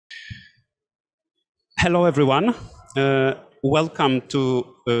Hello, everyone. Welcome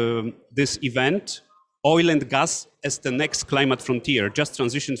to this event, Oil and Gas as the Next Climate Frontier, just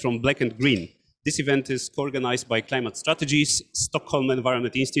transition from black and green. This event is co-organized by Climate Strategies, Stockholm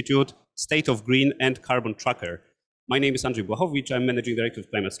Environment Institute, State of Green, and Carbon Tracker. My name is Andrzej Błachowicz. I'm Managing Director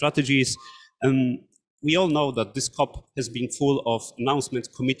of Climate Strategies. We all know that this COP has been full of announcements,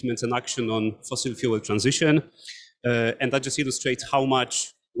 commitments, and action on fossil fuel transition. And that just illustrates how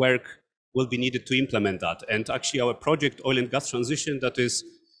much work will be needed to implement that. And actually our project, Oil and Gas Transition, that is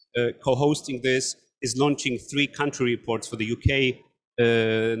co-hosting this, is launching 3 country reports for the UK,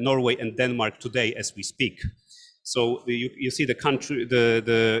 Norway, and Denmark today as we speak. So you see the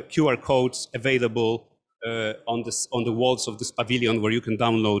QR codes available on the walls of this pavilion where you can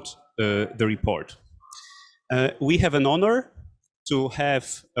download the report. We have an honor to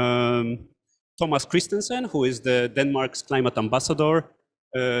have Thomas Christensen, who is the Denmark's climate ambassador,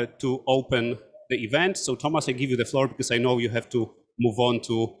 to open the event. So Thomas, I give you the floor because I know you have to move on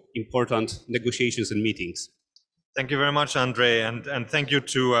to important negotiations and meetings. Thank you very much, Andre, and thank you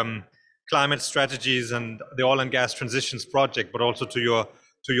to Climate Strategies and the Oil and Gas Transitions Project, but also to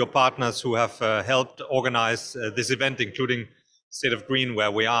your partners who have helped organize this event, including State of Green,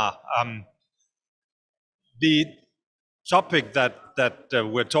 where we are. The topic that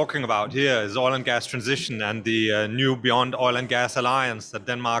we're talking about here is oil and gas transition and the new Beyond Oil and Gas Alliance that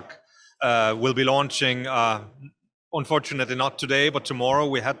Denmark will be launching. Unfortunately, not today, but tomorrow.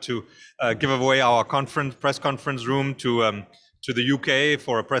 We had to give away our press conference room to the UK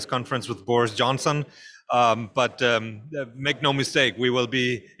for a press conference with Boris Johnson. But make no mistake, we will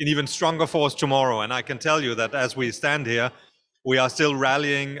be in even stronger force tomorrow. And I can tell you that as we stand here, we are still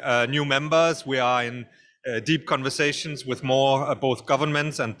rallying new members. We are in deep conversations with more both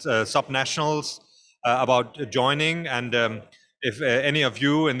governments and subnationals about joining. And if any of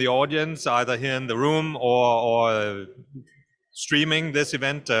you in the audience, either here in the room or streaming this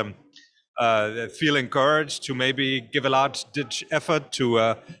event, feel encouraged to maybe give a large-ditch effort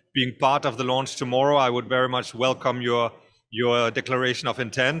to being part of the launch tomorrow, I would very much welcome your declaration of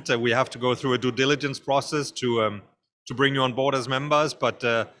intent. We have to go through a due diligence process to bring you on board as members, but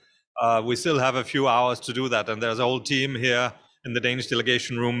we still have a few hours to do that, and there's a whole team here in the Danish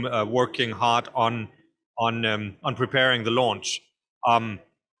delegation room working hard on preparing the launch.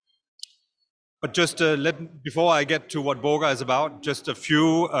 But just before I get to what Boga is about, just a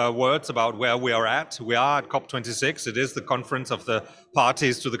few words about where we are at. We are at COP26. It is the conference of the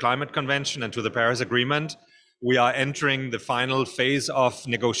parties to the Climate Convention and to the Paris Agreement. We are entering the final phase of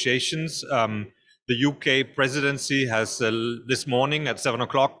negotiations. The UK presidency has this morning at 7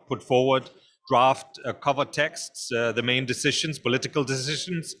 o'clock put forward draft cover texts, the main decisions, political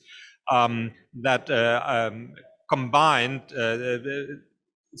decisions that combined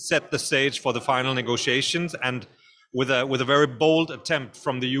set the stage for the final negotiations, and with a very bold attempt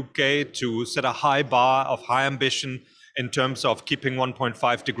from the UK to set a high bar of high ambition in terms of keeping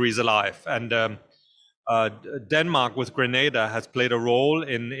 1.5 degrees alive. And Denmark with Grenada has played a role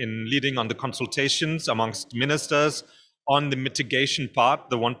in leading on the consultations amongst ministers on the mitigation part,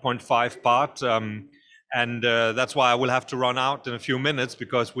 the 1.5 part. And that's why I will have to run out in a few minutes,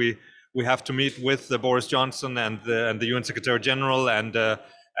 because we have to meet with Boris Johnson and the UN Secretary General, and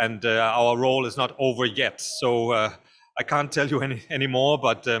our role is not over yet. So I can't tell you any more,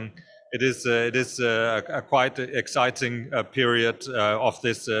 but it is a quite exciting period of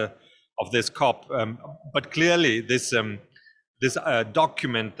this COP. But clearly this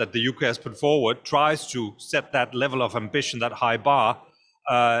document that the UK has put forward tries to set that level of ambition, that high bar,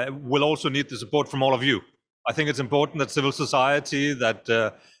 will also need the support from all of you. I think it's important that civil society, that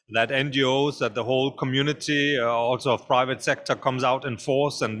NGOs, that the whole community, also of private sector, comes out in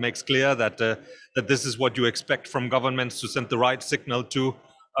force and makes clear that this is what you expect from governments, to send the right signal to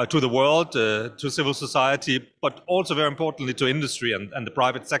the world, to civil society, but also very importantly to industry and the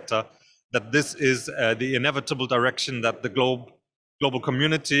private sector, that this is the inevitable direction that the global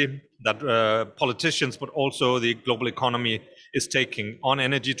community, that politicians, but also the global economy is taking on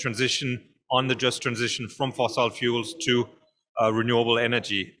energy transition, on the just transition from fossil fuels to renewable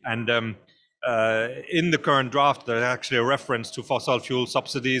energy. And in the current draft, there's actually a reference to fossil fuel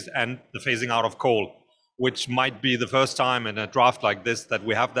subsidies and the phasing out of coal, which might be the first time in a draft like this that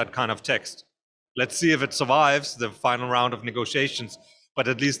we have that kind of text. Let's see if it survives the final round of negotiations, but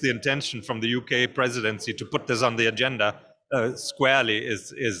at least the intention from the UK presidency to put this on the agenda squarely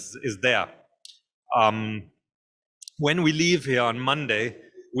is there. When we leave here on Monday,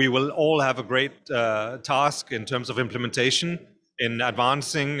 we will all have a great task in terms of implementation, in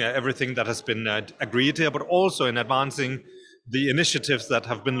advancing everything that has been agreed here, but also in advancing the initiatives that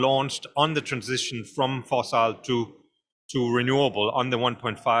have been launched on the transition from fossil to renewable on the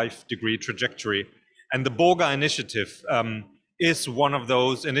 1.5-degree trajectory. And the BOGA initiative is one of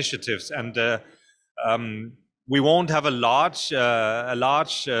those initiatives. And we won't have a large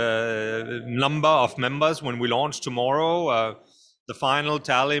number of members when we launch tomorrow. The final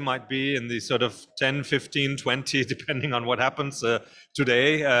tally might be in the sort of 10, 15, 20, depending on what happens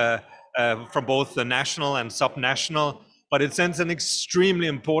today, from both the national and subnational. But it sends an extremely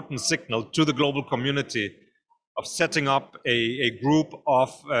important signal to the global community of setting up a group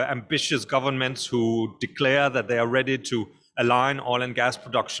of ambitious governments who declare that they are ready to align oil and gas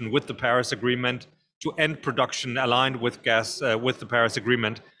production with the Paris Agreement, to end production aligned with gas with the Paris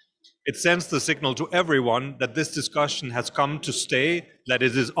Agreement. It sends the signal to everyone that this discussion has come to stay, that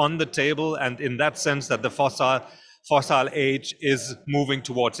it is on the table, and in that sense that the fossil age is moving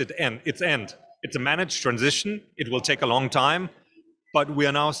towards its end. It's a managed transition. It will take a long time, but we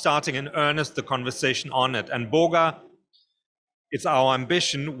are now starting in earnest the conversation on it. And BOGA, it's our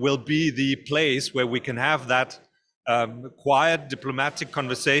ambition, will be the place where we can have that quiet diplomatic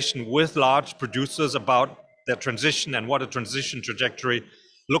conversation with large producers about their transition and what a transition trajectory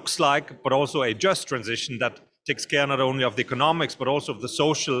looks like, but also a just transition that takes care not only of the economics, but also of the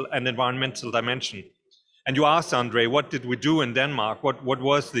social and environmental dimension. And you asked, Andre, what did we do in Denmark?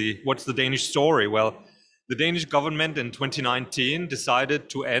 What's the Danish story? Well, the Danish government in 2019 decided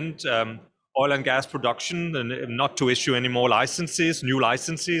to end oil and gas production and not to issue any more licenses, new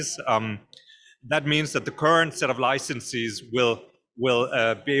licenses. That means that the current set of licenses will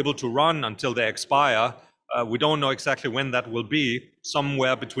be able to run until they expire. We don't know exactly when that will be,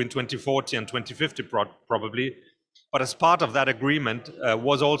 somewhere between 2040 and 2050 probably. But as part of that agreement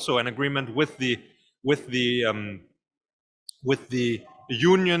was also an agreement with the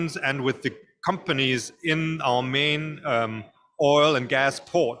unions and with the companies in our main oil and gas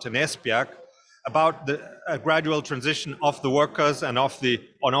port in Esbjerg about a gradual transition of the workers and of the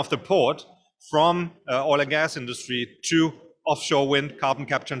port from oil and gas industry to offshore wind, carbon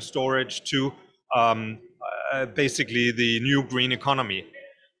capture and storage, to basically the new green economy.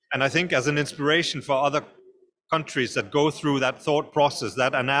 And I think as an inspiration for other countries that go through that thought process,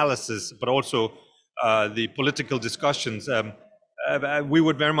 that analysis, but also the political discussions, we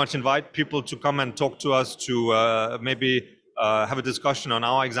would very much invite people to come and talk to us, to maybe have a discussion on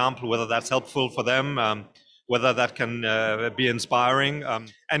our example, whether that's helpful for them, whether that can be inspiring.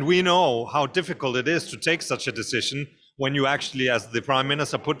 And we know how difficult it is to take such a decision when you actually, as the Prime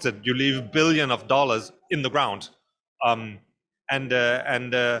Minister puts it, you leave billions of dollars in the ground.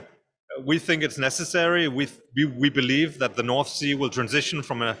 We think it's necessary. We believe that the North Sea will transition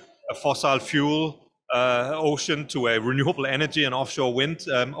from a fossil fuel ocean to a renewable energy and offshore wind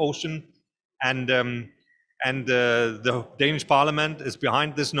ocean. And the Danish Parliament is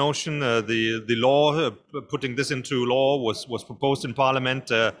behind this notion. The law putting this into law was proposed in Parliament,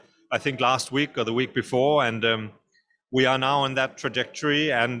 I think last week or the week before, and we are now on that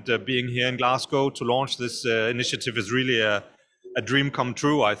trajectory. And being here in Glasgow to launch this initiative is really a dream come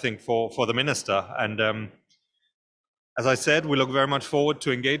true, I think, for the minister. And as I said, we look very much forward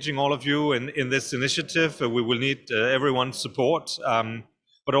to engaging all of you in this initiative. We will need everyone's support.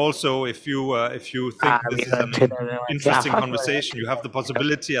 But also, if you think this is an interesting conversation, you have the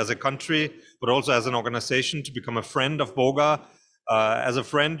possibility as a country, but also as an organization, to become a friend of BOGA. As a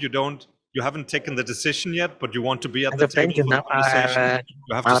friend, you haven't taken the decision yet, but you want to be at the table for the conversation.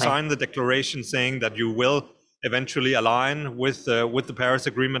 You have to sign the declaration saying that you will eventually align with the Paris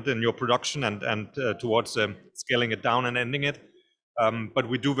Agreement in your production and towards scaling it down and ending it. But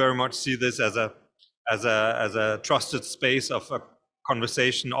we do very much see this as a trusted space of a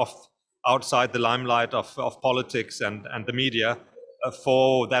conversation outside the limelight of politics and the media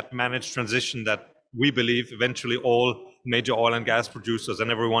for that managed transition that we believe eventually all major oil and gas producers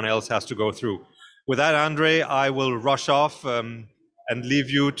and everyone else has to go through. With that, Andre, I will rush off and leave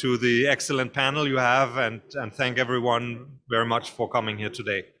you to the excellent panel you have, and thank everyone very much for coming here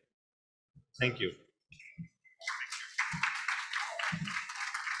today. Thank you.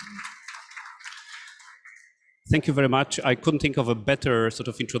 Thank you very much. I couldn't think of a better sort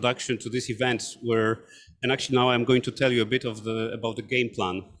of introduction to this event and actually now I'm going to tell you a bit about the game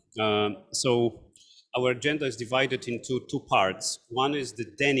plan. So our agenda is divided into two parts. One is the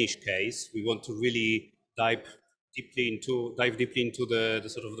Danish case. We want to really dive deeply into the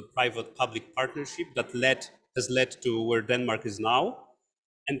sort of the private-public partnership that has led to where Denmark is now.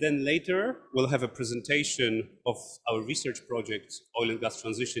 And then later we'll have a presentation of our research project, Oil and Gas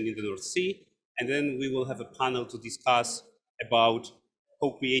Transition in the North Sea. And then we will have a panel to discuss about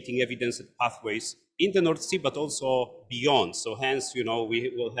co-creating evidence and pathways in the North Sea, but also beyond. So hence, we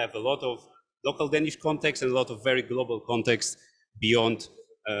will have a lot of local Danish context and a lot of very global context beyond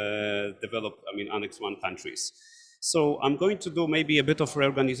developed, Annex 1 countries. So I'm going to do maybe a bit of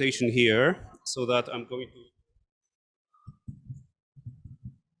reorganization here, so that I'm going to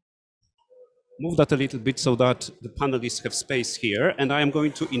move that a little bit so that the panelists have space here. And I am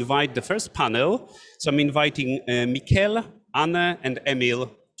going to invite the first panel. So I'm inviting Mikkel, Anne, and Emil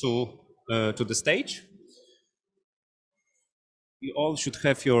to the stage. You all should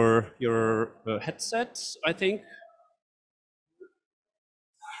have your headsets, I think.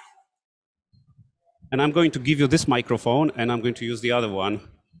 And I'm going to give you this microphone, and I'm going to use the other one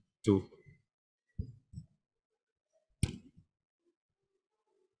to.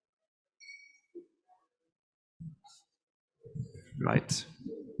 Right.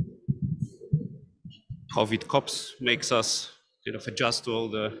 COVID COPs makes us adjust to all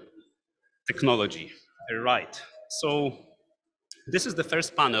the technology. Right. So this is the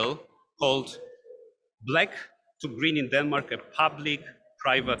first panel called Black to Green in Denmark, a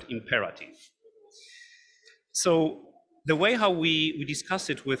public-private imperative. So the way how we discuss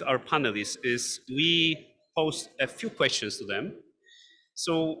it with our panelists is we pose a few questions to them.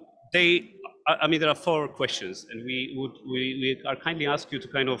 So there are 4 questions, and we are kindly ask you to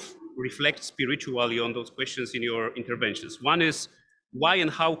kind of reflect spiritually on those questions in your interventions. One is, why and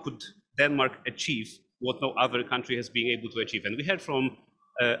how could Denmark achieve what no other country has been able to achieve? And we heard from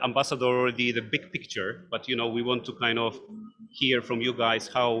Ambassador already the big picture, but we want to kind of hear from you guys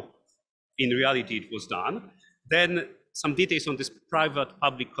how in reality it was done. Then some details on this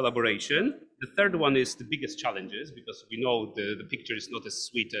private-public collaboration. The third one is the biggest challenges, because we know the picture is not as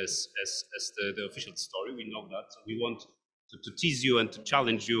sweet as the official story. We know that. So we want to tease you and to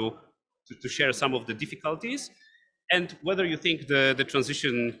challenge you to share some of the difficulties, and whether you think the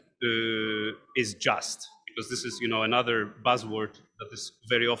transition is just, because this is another buzzword that is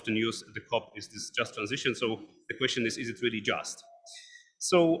very often used at the COP, is this just transition. So the question is it really just?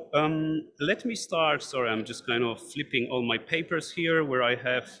 So let me start. Sorry, I'm just kind of flipping all my papers here where I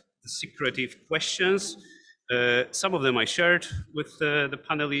have the secretive questions. Some of them I shared with the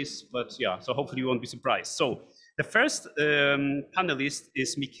panelists, but yeah, so hopefully you won't be surprised. So the first panelist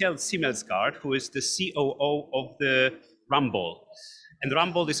is Mikkel Simmelsgaard, who is the COO of the Rumble. And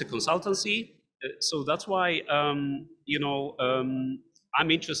Rumble is a consultancy. So that's why, I'm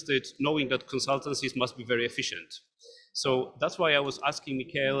interested knowing that consultancies must be very efficient. So that's why I was asking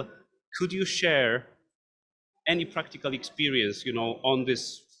Mikkel, could you share any practical experience, on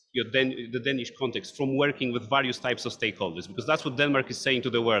this, the Danish context from working with various types of stakeholders? Because that's what Denmark is saying to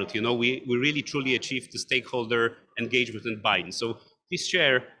the world. We really truly achieved the stakeholder engagement and buy-in. So please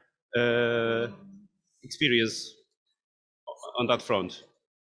share experience on that front.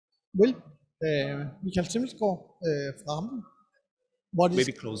 Well, Michael Simmelsgaard from what is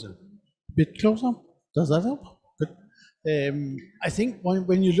maybe closer. Bit closer. Does that help? Good. I think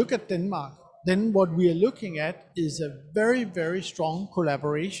when you look at Denmark, then what we are looking at is a very, very strong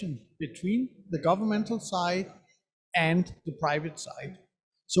collaboration between the governmental side and the private side.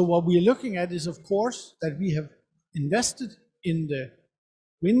 So what we are looking at is, of course, that we have invested in the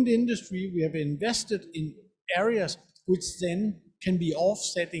wind industry, we have invested in areas which then can be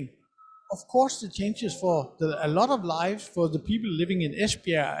offsetting, of course, the changes for a lot of lives for the people living in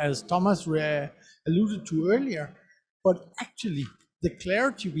Esbjerg, as Thomas alluded to earlier. But actually, the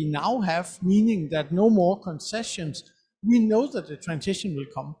clarity we now have, meaning that no more concessions, we know that the transition will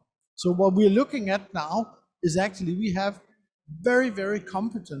come. So what we're looking at now is actually we have very, very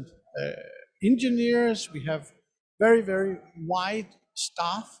competent engineers, we have very, very wide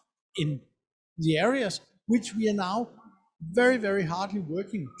staff in the areas, which we are now very, very hardly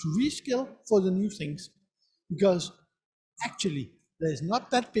working to reskill for the new things. Because actually, there's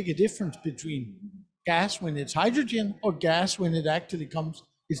not that big a difference between gas when it's hydrogen or gas when it actually comes.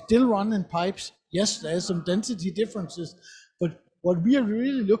 It's still run in pipes. Yes, there's some density differences, but what we are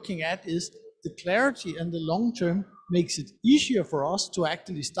really looking at is the clarity, and the long term makes it easier for us to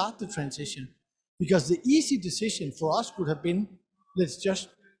actually start the transition. Because the easy decision for us would have been, let's just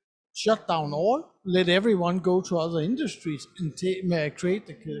shut down all, let everyone go to other industries and create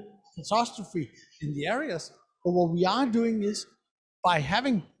a catastrophe in the areas. But what we are doing is, by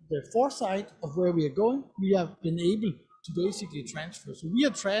having the foresight of where we are going, we have been able to basically transfer. So we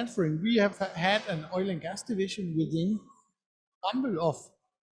are transferring. We have had an oil and gas division within Rumble of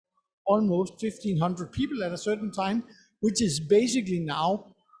almost 1,500 people at a certain time, which is basically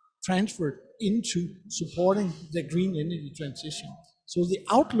now transferred into supporting the green energy transition. So the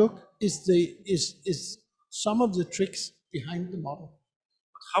outlook is some of the tricks behind the model.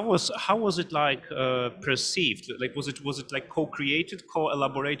 how was it like perceived? Like was it like co-created,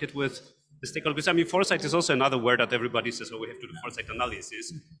 co-elaborated with the stakeholders? Because I mean, foresight is also another word that everybody says, oh, we have to do foresight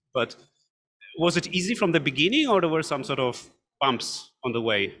analysis. But was it easy from the beginning, or there were some sort of bumps on the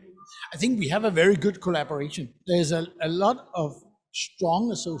way? I think we have a very good collaboration. There's a lot of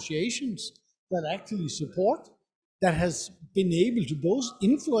strong associations that actually support, that has been able to both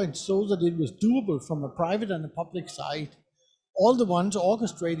influence so that it was doable from a private and a public side. All the ones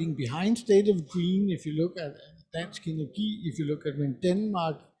orchestrating behind State of Green, if you look at Dansk Energi, if you look at Wind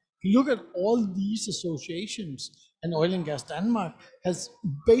Denmark, if you look at all these associations, and Oil and Gas Denmark has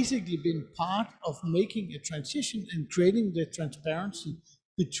basically been part of making a transition and creating the transparency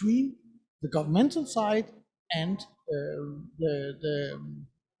between the governmental side and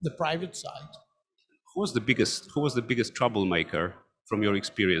the private side. Who was the biggest troublemaker from your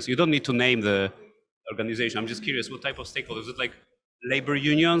experience? You don't need to name the organization. I'm just curious, what type of stakeholders? Is it like labor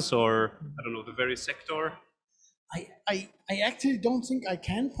unions, or I don't know, the very sector? I actually don't think I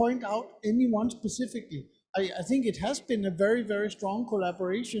can point out anyone specifically. I think it has been a very, very strong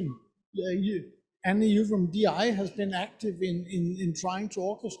collaboration. Annie, you from DI has been active in trying to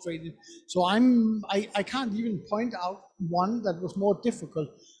orchestrate it. So I can't even point out one that was more difficult,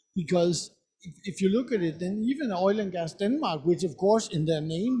 because if you look at it, then even Oil and Gas Denmark, which of course in their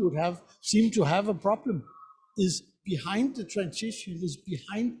name would have seemed to have a problem, is behind the transition, is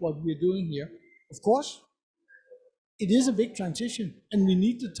behind what we're doing here. Of course, it is a big transition, and we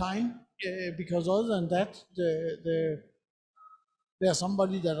need the time, because other than that, there's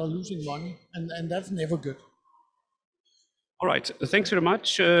somebody that are losing money, and that's never good. All right, thanks very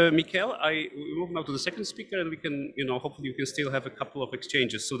much, Mikael. We move now to the second speaker, and we can, hopefully you can still have a couple of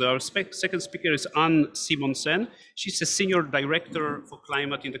exchanges. So our second speaker is Anne Simonsen. She's a senior director for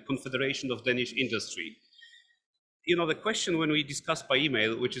climate in the Confederation of Danish Industry. The question when we discussed by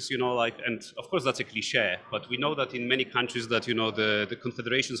email, which is, and of course that's a cliche, but we know that in many countries that, the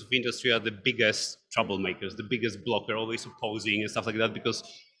confederations of industry are the biggest troublemakers, the biggest blocker, always opposing and stuff like that, because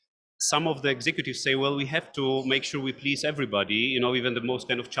some of the executives say, well, we have to make sure we please everybody, even the most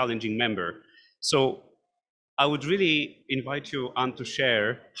kind of challenging member. So I would really invite you, Anne, to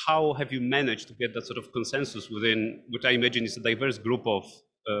share how have you managed to get that sort of consensus within, which I imagine is a diverse group of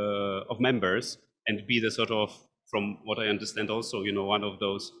members, and be the sort of, from what I understand also, one of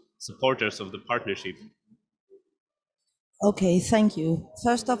those supporters of the partnership. Okay, thank you.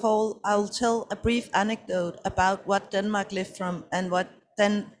 First of all, I'll tell a brief anecdote about what Denmark lived from and what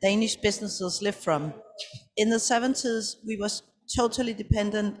Danish businesses live from. In the 70s, we were totally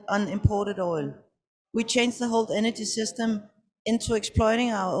dependent on imported oil. We changed the whole energy system into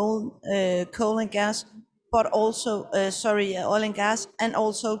exploiting our own coal and gas, but also, oil and gas, and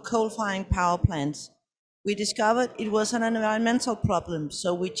also coal-firing power plants. We discovered it was an environmental problem,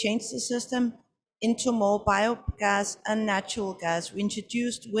 so we changed the system into more biogas and natural gas. We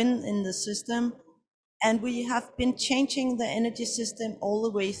introduced wind in the system, and we have been changing the energy system all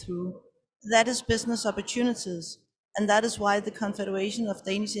the way through. That is business opportunities, and that is why the Confederation of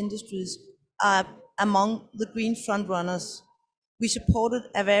Danish Industries are among the green frontrunners. We supported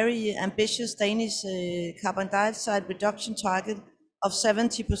a very ambitious Danish carbon dioxide reduction target of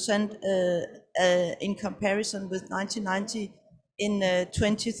 70% in comparison with 1990 in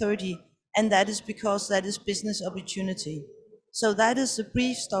 2030, and that is because that is business opportunity. So that is a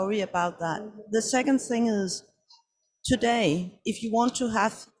brief story about that. The second thing is, today, if you want to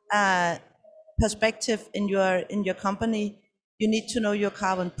have a perspective in your company, you need to know your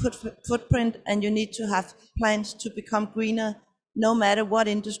carbon footprint, and you need to have plans to become greener, no matter what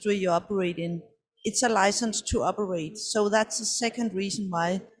industry you operate in. It's a license to operate. So that's the second reason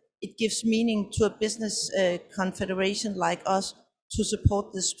why it gives meaning to a business confederation like us to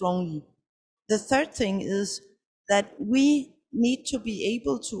support this strongly. The third thing is that we need to be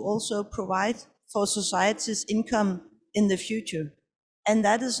able to also provide for society's income in the future. And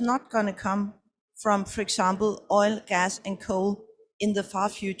that is not going to come from, for example, oil, gas, and coal in the far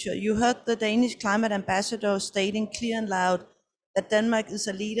future. You heard the Danish climate ambassador stating clear and loud that Denmark is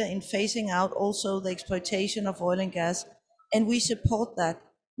a leader in phasing out also the exploitation of oil and gas. And we support that,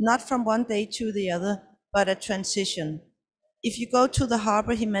 not from one day to the other, but a transition. If you go to the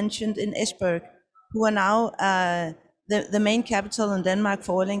harbor he mentioned in Esbjerg, who are now the main capital in Denmark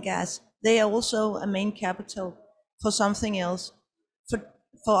for oil and gas, they are also a main capital for something else, for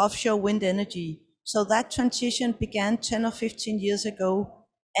offshore wind energy. So that transition began 10 or 15 years ago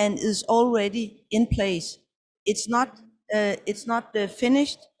and is already in place. It's not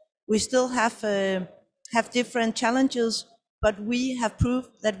finished. We still have different challenges, but we have proved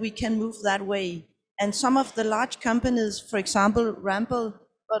that we can move that way. And some of the large companies, for example,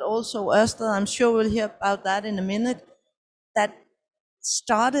 but also Ørsted, I'm sure we'll hear about that in a minute, that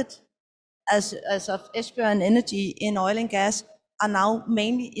started as of Esbjørn Energy in oil and gas, are now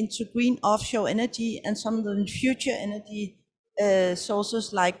mainly into green offshore energy and some of the future energy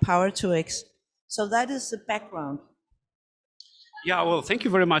sources like power to X. So that is the background. Yeah, well, thank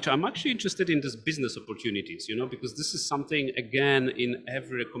you very much. I'm actually interested in these business opportunities, you know, because this is something, again, in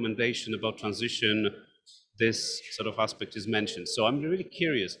every recommendation about transition, this sort of aspect is mentioned. So I'm really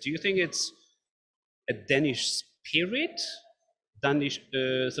curious, do you think it's a Danish spirit, Danish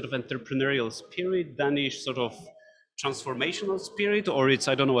sort of entrepreneurial spirit, Danish sort of transformational spirit, or it's,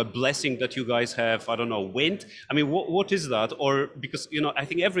 I don't know, a blessing that you guys have, I don't know, wind? I mean, what is that? Or because, you know, I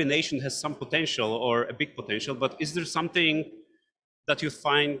think every nation has some potential or a big potential, but is there something that you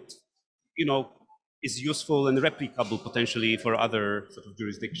find, you know, is useful and replicable potentially for other sort of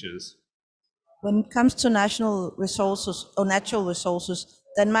jurisdictions? When it comes to national resources or natural resources,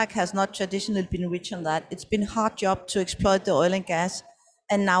 Denmark has not traditionally been rich on that. It's been a hard job to exploit the oil and gas,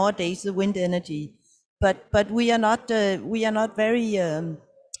 and nowadays the wind energy. But we are not very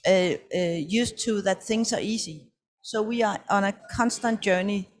used to that things are easy. So we are on a constant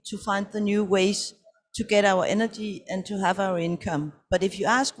journey to find the new ways to get our energy and to have our income. But if you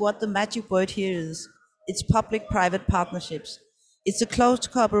ask what the magic word here is, it's public-private partnerships. It's a close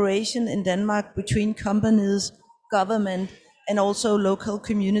cooperation in Denmark between companies, government, and also local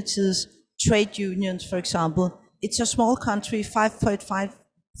communities, trade unions, for example. It's a small country,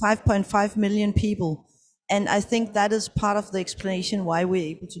 5.5 million people. And I think that is part of the explanation why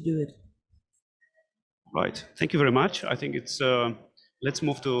we're able to do it. Right. Thank you very much. I think it's, let's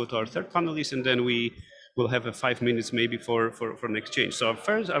move to our third panelist, and then we will have a 5 minutes maybe for an exchange. So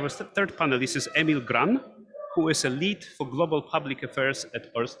our third panelist is Emil Gran, who is a lead for global public affairs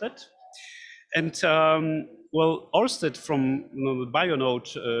at Ørsted. And well, Ørsted, from the bio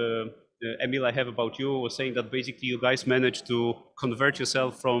note, Emil, I have about you, was saying that basically you guys managed to convert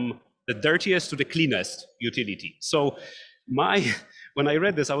yourself from the dirtiest to the cleanest utility. So when I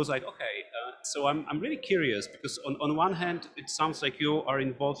read this, I was like, okay, so I'm really curious, because on one hand, it sounds like you are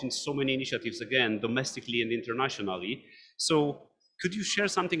involved in so many initiatives, again, domestically and internationally. So could you share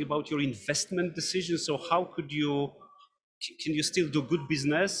something about your investment decisions? So how can you still do good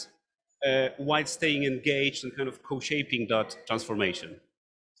business while staying engaged and kind of co-shaping that transformation?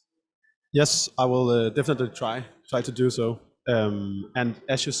 Yes, I will definitely try to do so. And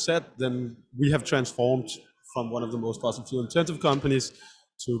as you said, then we have transformed from one of the most fossil fuel intensive companies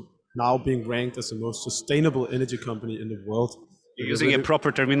to now being ranked as the most sustainable energy company in the world. You're using a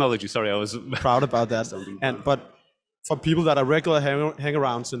proper terminology. Sorry, I was proud about that. But for people that are regular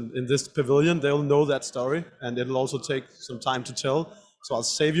hang-arounds in this pavilion, they'll know that story, and it'll also take some time to tell. So I'll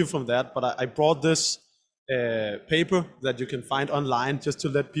save you from that. But I brought this paper that you can find online just to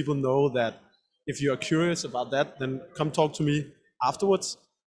let people know that if you are curious about that, then come talk to me afterwards,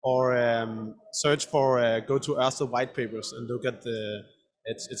 or search for go to Ørsted white papers and look at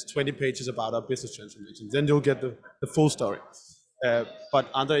it's 20 pages about our business transformation. Then you'll get the full story. But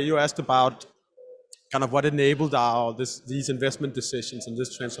Andre, you asked about kind of what enabled these investment decisions and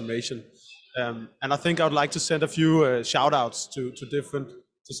this transformation. And I think I would like to send a few shout outs to different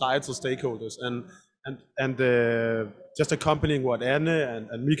societal stakeholders and just accompanying what Anne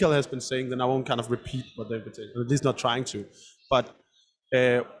and Mikael has been saying, then I won't kind of repeat what they've been saying, at least not trying to. But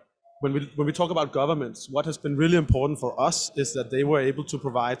when we talk about governments, what has been really important for us is that they were able to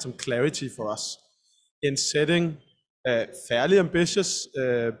provide some clarity for us in setting fairly ambitious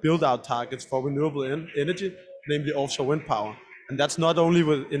build-out targets for renewable energy, namely offshore wind power. And that's not only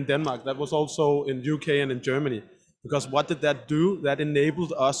in Denmark, that was also in UK and in Germany. Because what did that do? That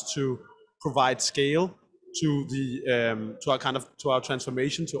enabled us to provide scale to our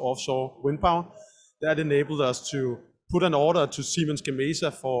transformation to offshore wind power. That enabled us to put an order to Siemens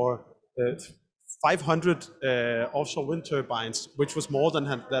Gamesa for 500 offshore wind turbines, which was more than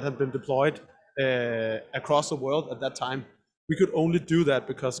that had been deployed across the world at that time. We could only do that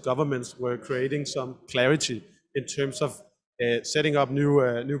because governments were creating some clarity in terms of setting up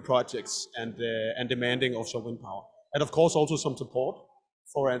new projects and demanding offshore wind power. And of course also some support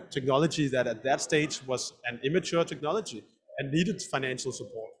for a technology that at that stage was an immature technology and needed financial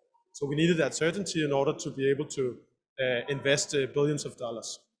support. So we needed that certainty in order to be able to invest billions of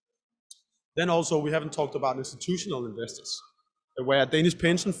dollars. Then also we haven't talked about institutional investors, where Danish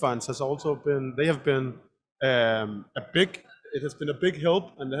pension funds has also been, they have been it has been a big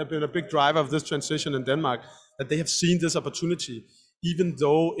help, and they have been a big driver of this transition in Denmark, that they have seen this opportunity, even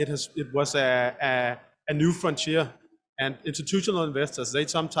though it was a new frontier. And institutional investors, they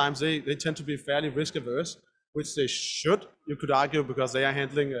tend to be fairly risk averse. which they should, you could argue, because they are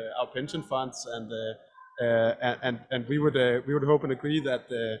handling our pension funds, and we would hope and agree that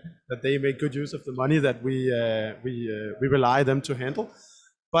they make good use of the money that we rely them to handle.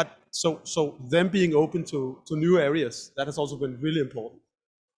 But so them being open to new areas, that has also been really important.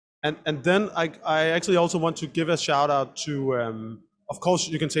 And then I actually also want to give a shout out to, of course,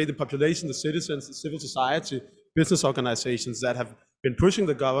 you can say the population, the citizens, the civil society, business organizations that have been pushing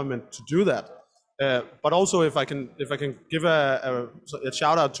the government to do that. But also, if I can give a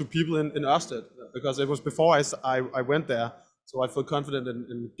shout out to people in Ørsted, because it was before I went there, so I feel confident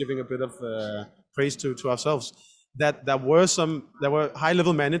in giving a bit of praise to ourselves. That there were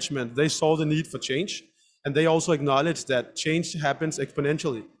high-level management. They saw the need for change, and they also acknowledged that change happens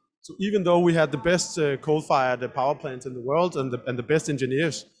exponentially. So even though we had the best coal-fired power plants in the world and the best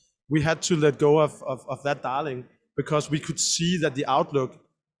engineers, we had to let go of that darling, because we could see that the outlook.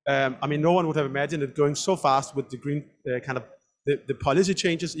 I mean, no one would have imagined it going so fast with the green kind of the policy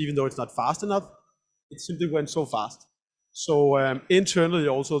changes, even though it's not fast enough. It simply went so fast. So internally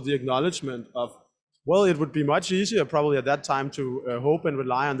also the acknowledgement of, well, it would be much easier probably at that time to hope and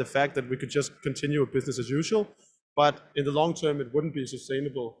rely on the fact that we could just continue business as usual, but in the long term it wouldn't be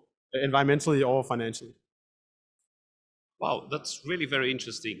sustainable environmentally or financially. Wow, that's really very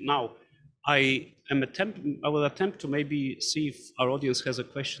interesting. Now, I will attempt to maybe see if our audience has a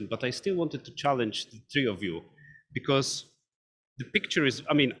question, but I still wanted to challenge the three of you, because the picture is,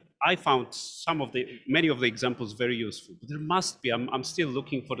 I mean, I found many of the examples very useful, but there must be, I'm still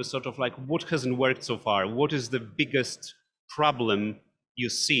looking for the sort of like, what hasn't worked so far? What is the biggest problem you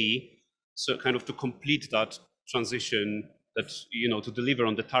see? So kind of to complete that transition, that, you know, to deliver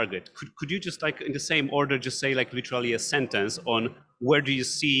on the target. Could you just, like, in the same order, just say like literally a sentence on where do you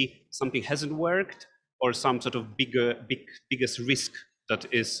see something hasn't worked, or some sort of biggest risk that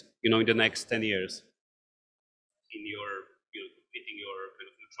is, you know, in the next 10 years in your, you know, completing your kind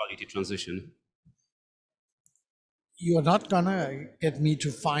of neutrality transition? You're not gonna get me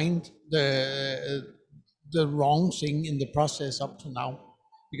to find the wrong thing in the process up to now,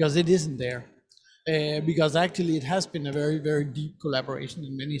 because it isn't there. Because actually it has been a very, very deep collaboration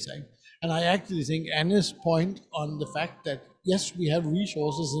in many things. And I actually think Anne's point on the fact that, yes, we have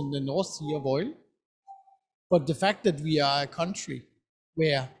resources in the North Sea of oil, but the fact that we are a country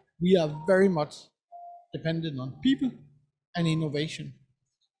where we are very much dependent on people and innovation.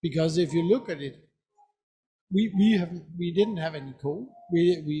 Because if you look at it, we didn't have any coal,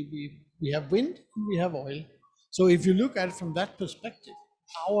 we have wind, and we have oil. So if you look at it from that perspective,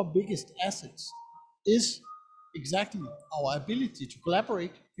 our biggest assets is exactly our ability to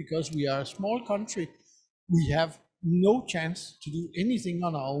collaborate, because we are a small country. We have no chance to do anything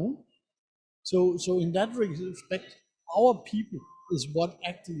on our own. So in that respect, our people is what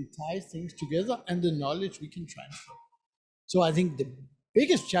actually ties things together, and the knowledge we can transfer. So I think the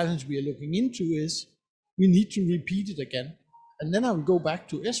biggest challenge we are looking into is we need to repeat it again. And then I will go back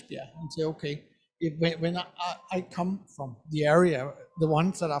to Esbjerg and say, okay, when I come from the area, the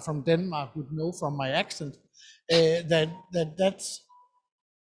ones that are from Denmark would know from my accent that's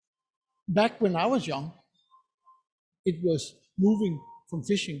back when I was young, it was moving from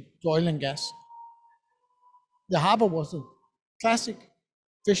fishing to oil and gas. The harbor was a classic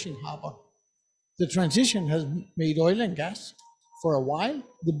fishing harbor. The transition has made oil and gas for a while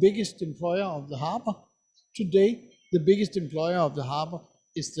the biggest employer of the harbor. Today, the biggest employer of the harbor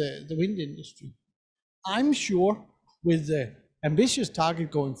is the wind industry. I'm sure with the ambitious target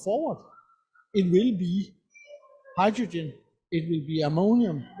going forward, it will be hydrogen, it will be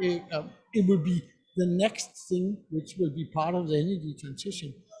ammonium, it will be the next thing which will be part of the energy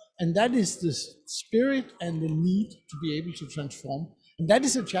transition. And that is the spirit and the need to be able to transform. And that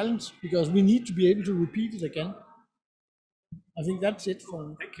is a challenge, because we need to be able to repeat it again. I think that's it for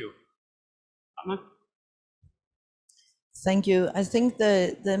me. Thank you. Anna? Thank you. I think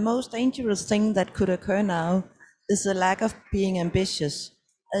the most dangerous thing that could occur now is the lack of being ambitious.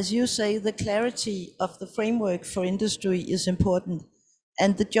 As you say, the clarity of the framework for industry is important.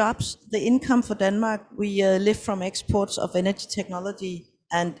 And the jobs, the income for Denmark, we live from exports of energy technology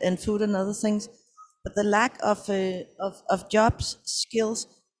and food and other things. But the lack of jobs, skills,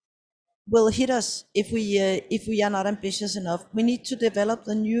 will hit us if we are not ambitious enough. We need to develop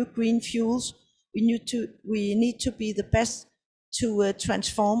the new green fuels. We need to be the best to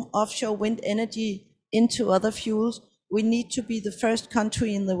transform offshore wind energy into other fuels. We need to be the first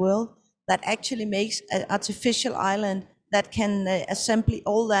country in the world that actually makes an artificial island that can assemble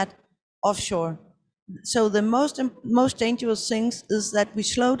all that offshore. So the most dangerous things is that we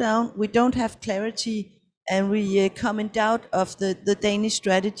slow down, we don't have clarity, and we come in doubt of the Danish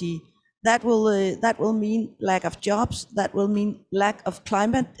strategy. that will mean lack of jobs, that will mean lack of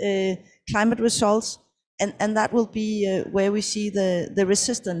climate results, and that will be where we see the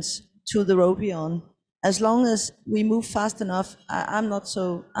resistance to the Robion. As long as we move fast enough, I'm not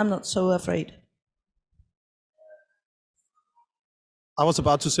so afraid. I was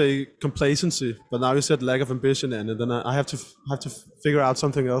about to say complacency, but now you said lack of ambition, and then I have to figure out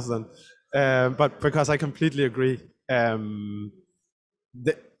something else then. But because I completely agree,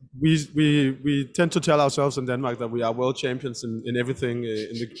 we tend to tell ourselves in Denmark that we are world champions in everything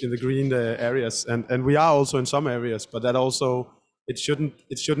in the green areas, and we are also in some areas, but that also it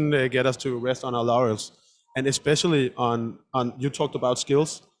shouldn't get us to rest on our laurels, and especially on you talked about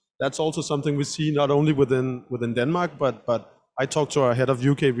skills. That's also something we see not only within Denmark, but I talked to our head of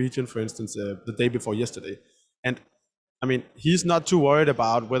UK region, for instance, the day before yesterday, and I mean, he's not too worried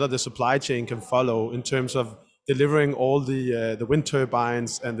about whether the supply chain can follow in terms of delivering all the wind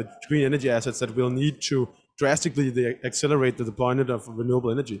turbines and the green energy assets that we'll need to drastically accelerate the deployment of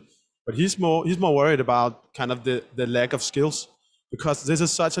renewable energy. But he's more worried about kind of the lack of skills, because this is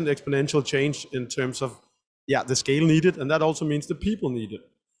such an exponential change in terms of the scale needed, and that also means the people needed.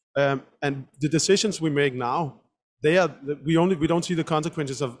 And the decisions we make now, we don't see the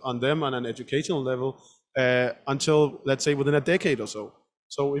consequences on them on an educational level until, let's say, within a decade or so.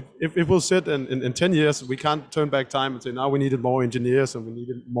 So if we'll sit in 10 years, we can't turn back time and say now we needed more engineers and we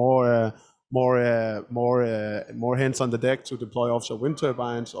needed more hands on the deck to deploy offshore wind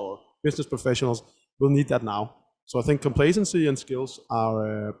turbines or business professionals. We'll need that now. So I think complacency and skills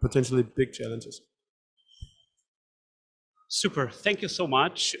are potentially big challenges. Super, thank you so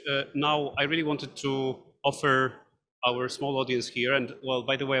much. Now I really wanted to offer our small audience here, and well,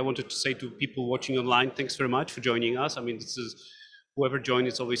 by the way, I wanted to say to people watching online, thanks very much for joining us. I mean, this is, whoever joined,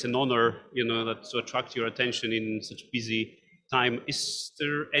 it's always an honor, you know, that to attract your attention in such busy time. Is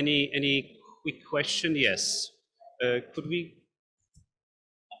there any quick question? Yes. Could we?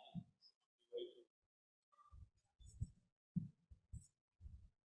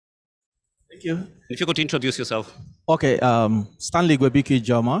 Thank you. If you could introduce yourself. Okay, Stanley Gwebiki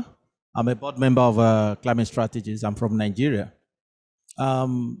Joma. I'm a board member of Climate Strategies. I'm from Nigeria.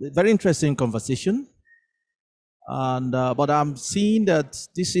 Very interesting conversation. And but I'm seeing that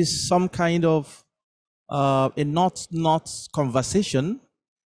this is some kind of a not conversation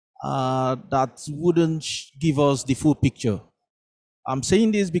that wouldn't give us the full picture. I'm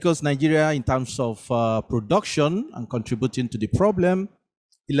saying this because Nigeria, in terms of production and contributing to the problem,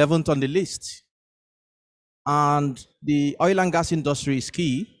 11th on the list. And the oil and gas industry is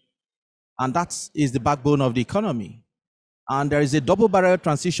key, and that is the backbone of the economy. And there is a double barrel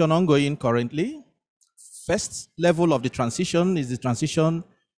transition ongoing currently. First level of the transition is the transition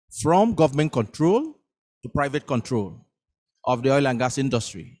from government control to private control of the oil and gas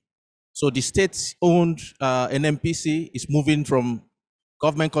industry. So the state-owned NNPC is moving from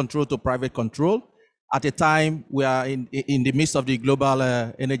government control to private control at a time we are in the midst of the global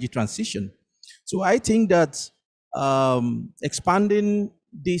energy transition. So I think that expanding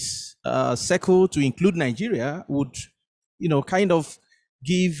this circle to include Nigeria would, you know, kind of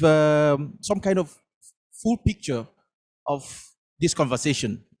give some kind of full picture of this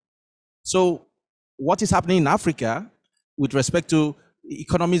conversation. So what is happening in Africa with respect to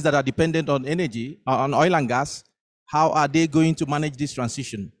economies that are dependent on energy, on oil and gas, how are they going to manage this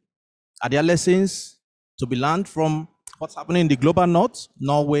transition? Are there lessons to be learned from what's happening in the global north,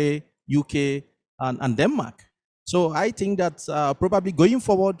 Norway, UK, and Denmark? So I think that probably going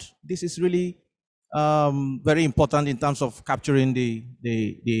forward, this is really very important in terms of capturing the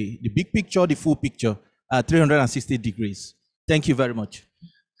big picture, the full picture, 360 degrees. Thank you very much.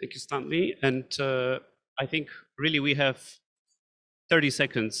 Thank you, Stanley. And I think really we have 30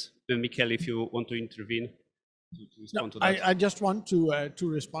 seconds. Michael, if you want to intervene to respond to that. I just want to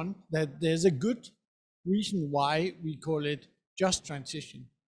respond that there's a good reason why we call it just transition.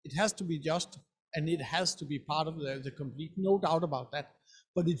 It has to be just, and it has to be part of the complete, no doubt about that,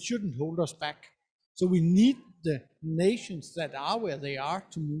 but it shouldn't hold us back. So we need the nations that are where they are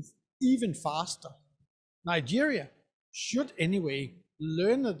to move even faster. Nigeria should anyway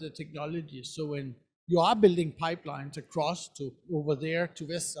learn of the technology. So when you are building pipelines across to over there to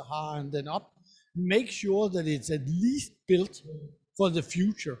West Sahara and then up, make sure that it's at least built for the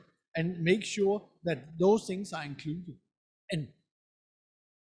future and make sure that those things are included. And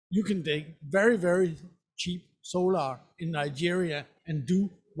you can take very, very cheap solar in Nigeria and do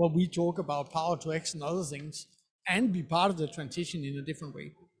what we talk about, power to X and other things, and be part of the transition in a different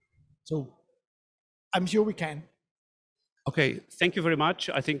way. So I'm sure we can. Okay, thank you very much.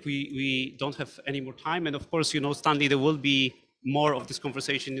 I think we don't have any more time. And of course, you know, Stanley, there will be more of this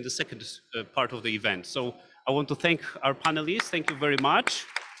conversation in the second part of the event. So I want to thank our panelists. Thank you very much.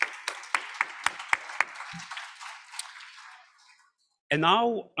 And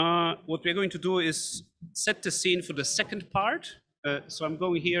now what we're going to do is set the scene for the second part. So I'm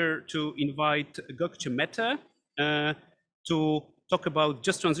going here to invite Gökçe Mete to talk about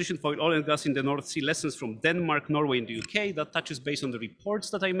just transition for oil and gas in the North Sea, lessons from Denmark, Norway, and the UK. That touches based on the reports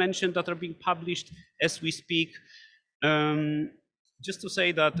that I mentioned that are being published as we speak. Just to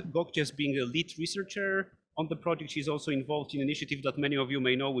say that Gökçe, as being a lead researcher on the project, she's also involved in an initiative that many of you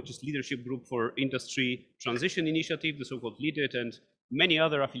may know, which is Leadership Group for Industry Transition Initiative, the so-called LEADIT, and many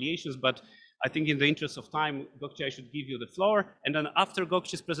other affiliations. But I think in the interest of time, Gökçe, I should give you the floor. And then after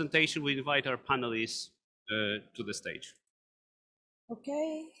Gökçe's presentation, we invite our panelists to the stage.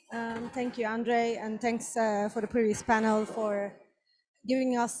 Okay, thank you, Andre, and thanks for the previous panel for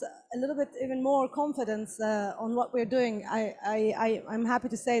giving us a little bit even more confidence on what we're doing. I'm happy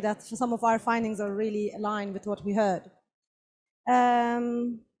to say that some of our findings are really aligned with what we heard.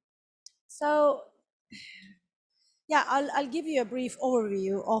 So, yeah, I'll give you a brief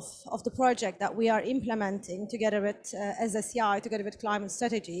overview of the project that we are implementing together with SSCI, together with Climate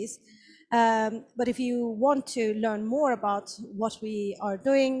Strategies. But if you want to learn more about what we are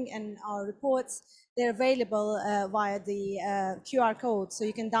doing and our reports, they're available via the QR code, so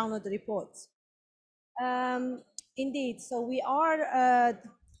you can download the reports. Indeed, so we are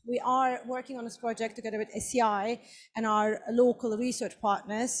working on this project together with SCI and our local research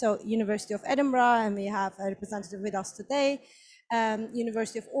partners, so University of Edinburgh, and we have a representative with us today,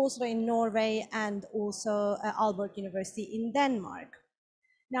 University of Oslo in Norway, and also Aalborg University in Denmark.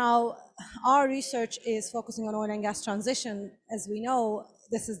 Now, our research is focusing on oil and gas transition. As we know,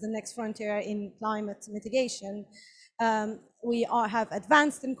 this is the next frontier in climate mitigation. We have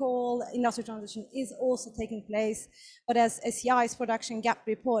advanced in coal, industrial transition is also taking place, but as SCI's production gap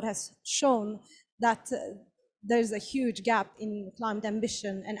report has shown that there's a huge gap in climate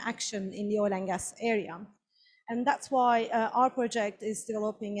ambition and action in the oil and gas area. And that's why our project is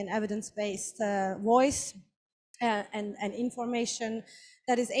developing an evidence-based voice and information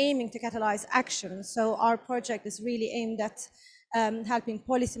that is aiming to catalyze action. So our project is really aimed at helping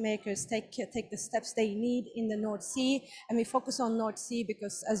policymakers take the steps they need in the North Sea. And we focus on North Sea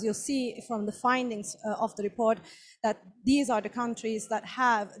because, as you'll see from the findings of the report, that these are the countries that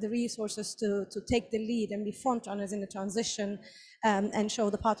have the resources to take the lead and be front runners in the transition and show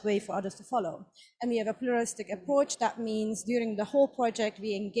the pathway for others to follow. And we have a pluralistic approach. That means during the whole project,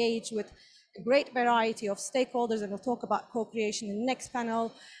 we engage with a great variety of stakeholders, and we'll talk about co-creation in the next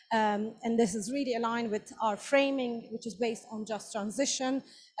panel. And this is really aligned with our framing, which is based on just transition,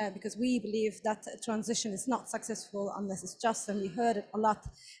 because we believe that transition is not successful unless it's just, and we heard it a lot.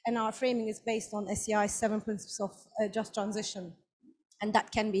 And our framing is based on SCI's 7 principles of just transition, and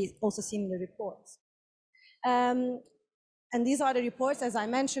that can be also seen in the reports. And these are the reports, as I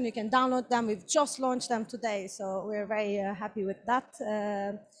mentioned, you can download them. We've just launched them today, so we're very happy with that.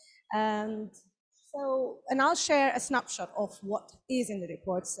 And I'll share a snapshot of what is in the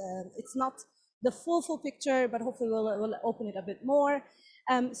reports. It's not the full picture, but hopefully we'll open it a bit more.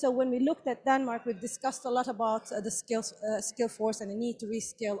 So when we looked at Denmark, we've discussed a lot about the skill force and the need to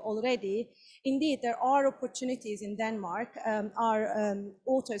reskill already. Indeed, there are opportunities in Denmark. Our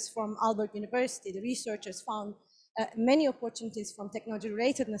authors from Aalborg University, the researchers, found many opportunities from technology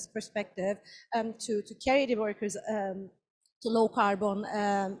relatedness perspective to carry the workers to low carbon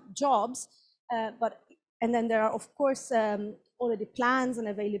jobs, and then there are of course already plans and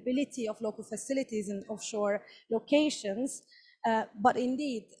availability of local facilities and offshore locations, but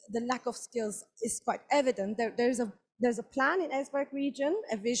indeed the lack of skills is quite evident. There's a plan in Esbjerg region,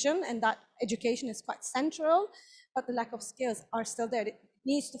 a vision, and that education is quite central, but the lack of skills are still there. It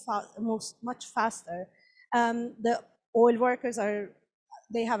needs to move much faster. The oil workers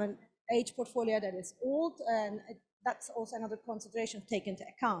they have an age portfolio that is old, and that's also another consideration to take into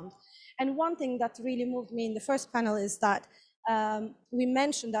account. And one thing that really moved me in the first panel is that we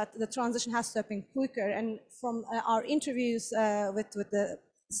mentioned that the transition has to happen quicker. And from our interviews with the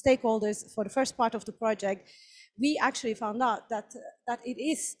stakeholders for the first part of the project, we actually found out that it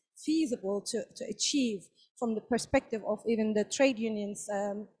is feasible to achieve from the perspective of even the trade unions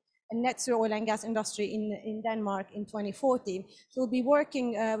and net zero oil and gas industry in Denmark in 2040. So we'll be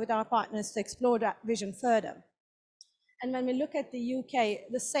working with our partners to explore that vision further. And when we look at the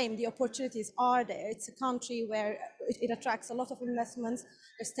UK, the opportunities are there. It's a country where it attracts a lot of investments.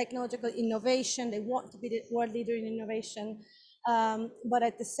 There's technological innovation. They want to be the world leader in innovation. But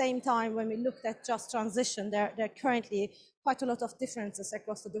at the same time, when we looked at just transition, there are currently quite a lot of differences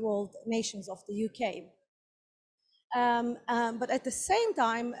across the devolved nations of the UK. But at the same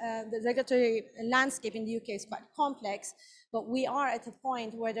time, the regulatory landscape in the UK is quite complex, but we are at a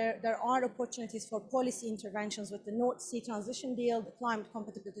point where there are opportunities for policy interventions with the North Sea transition deal, the climate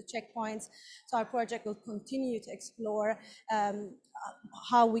compatibility checkpoints. So our project will continue to explore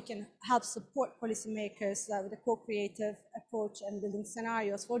how we can help support policymakers with a co-creative approach and building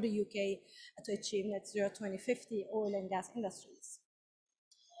scenarios for the UK to achieve net zero 2050 oil and gas industries.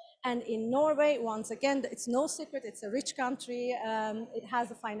 And in Norway, once again, it's no secret, it's a rich country. It has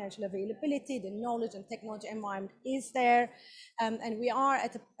the financial availability, the knowledge and technology environment is there. And we are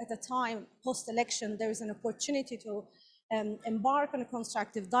at a time post-election, there is an opportunity to embark on a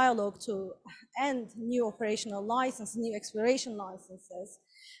constructive dialogue to end new operational licenses, new exploration licenses.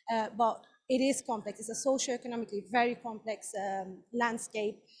 But it is complex. It's a socio-economically very complex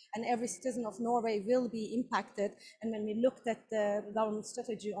landscape, and every citizen of Norway will be impacted. And when we looked at the government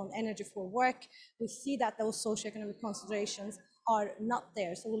strategy on energy for work, we see that those socio-economic considerations are not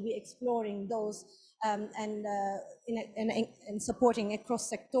there. So we'll be exploring those and supporting a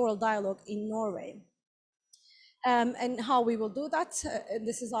cross-sectoral dialogue in Norway. And how we will do that.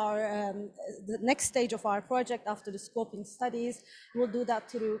 This is our the next stage of our project after the scoping studies. We'll do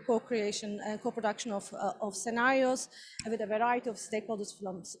that through co-creation and co-production of scenarios with a variety of stakeholders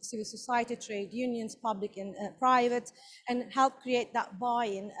from civil society, trade unions, public and private, and help create that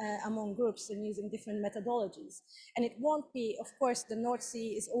buy-in among groups and using different methodologies. And it won't be, of course, the North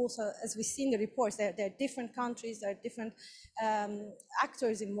Sea is also, as we see in the reports, there are different countries, there are different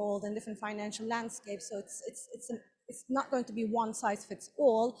actors involved and different financial landscapes. So it's not going to be one size fits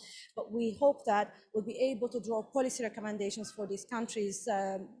all, but we hope that we'll be able to draw policy recommendations for these countries,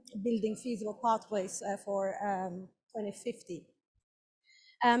 building feasible pathways for 2050.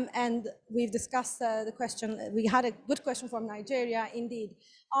 And we've discussed the question, we had a good question from Nigeria. Indeed,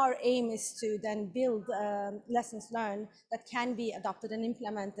 our aim is to then build lessons learned that can be adopted and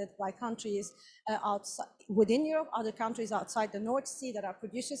implemented by countries outside, within Europe, other countries outside the North Sea that are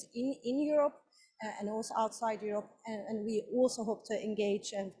producers in Europe, and also outside Europe. And we also hope to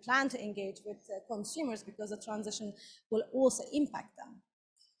engage and plan to engage with consumers, because the transition will also impact them.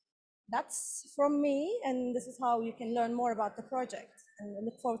 That's from me, and this is how you can learn more about the project. And I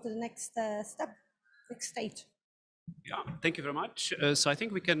look forward to the next step, next stage. Yeah, thank you very much. So I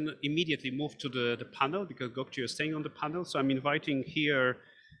think we can immediately move to the panel, because Gökçe is staying on the panel. So I'm inviting here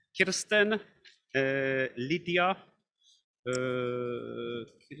Kirsten, Lydia,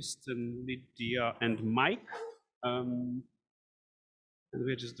 Lydia, and Mike. And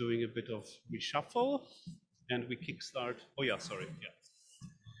we're just doing a bit of reshuffle, and we kickstart. Oh yeah, sorry. Yeah,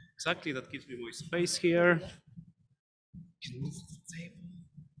 exactly. That gives me more space here. I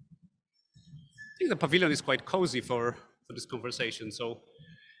think the pavilion is quite cozy for this conversation. So,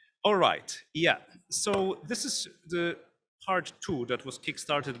 all right, yeah. So this is the part 2 that was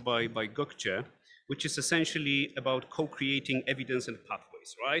kickstarted by Gökçe, which is essentially about co-creating evidence and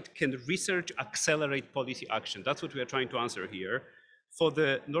pathways, right? Can research accelerate policy action? That's what we are trying to answer here for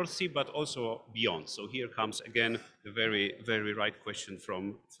the North Sea, but also beyond. So here comes again the very, very right question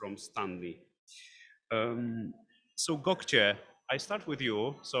from Stanley. So Gökçe, I start with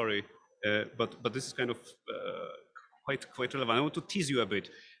you, sorry, but this is kind of quite relevant. I want to tease you a bit,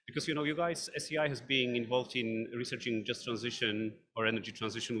 because you guys, SEI has been involved in researching just transition or energy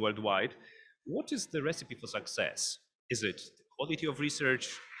transition worldwide. What is the recipe for success? Is it the quality of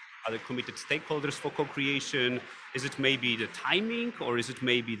research? Are there committed stakeholders for co-creation? Is it maybe the timing, or is it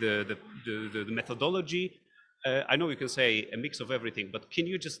maybe the methodology? I know you can say a mix of everything, but can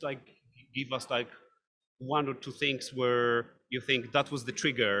you just like give us like 1 or 2 things where you think that was the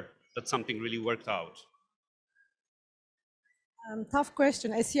trigger that something really worked out? Tough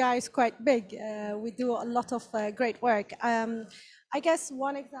question. SEI is quite big. We do a lot of great work. I guess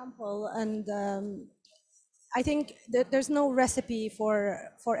one example, and I think that there's no recipe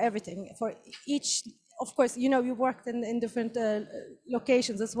for everything. For each, of course, you worked in different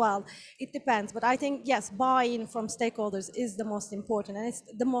locations as well. It depends, but I think, yes, buy-in from stakeholders is the most important, and it's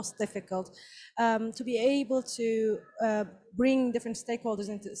the most difficult. To be able to bring different stakeholders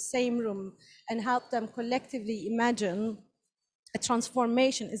into the same room and help them collectively imagine a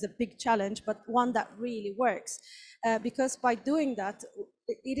transformation is a big challenge, but one that really works. Because by doing that,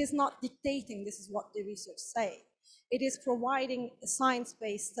 it is not dictating this is what the research say. It is providing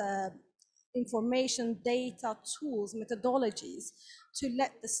science-based information, data, tools, methodologies to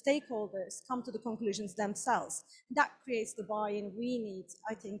let the stakeholders come to the conclusions themselves. That creates the buy-in we need,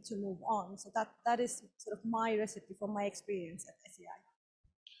 I think, to move on. So that is sort of my recipe from my experience at SEI.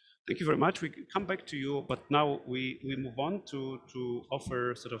 Thank you very much. We come back to you, but now we move on to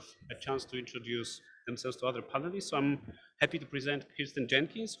offer sort of a chance to introduce themselves to other panelists. So I'm happy to present Kirsten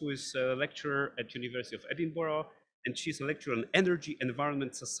Jenkins, who is a lecturer at University of Edinburgh, and she's a lecturer on Energy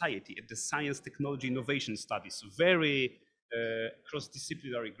Environment Society at the Science Technology Innovation Studies, very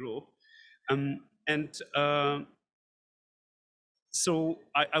cross-disciplinary group. So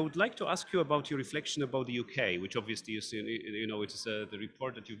I would like to ask you about your reflection about the UK, which obviously is, you know, it is the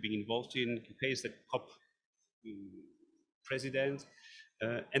report that you've been involved in. UK is the COP president,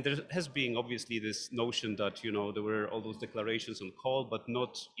 and there has been obviously this notion that, you know, there were all those declarations on coal, but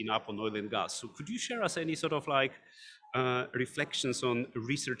not enough on oil and gas. So could you share us any sort of like reflections on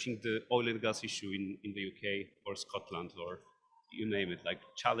researching the oil and gas issue in the UK or Scotland or you name it, like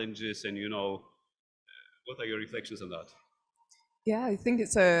challenges and, you know, what are your reflections on that? Yeah, I think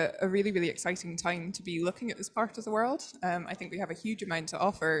it's a really, really exciting time to be looking at this part of the world. I think we have a huge amount to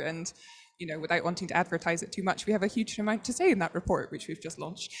offer, and you know, without wanting to advertise it too much, we have a huge amount to say in that report, which we've just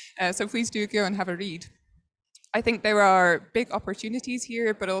launched. So please do go and have a read. I think there are big opportunities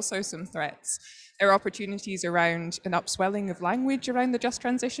here, but also some threats. There are opportunities around an upswelling of language around the just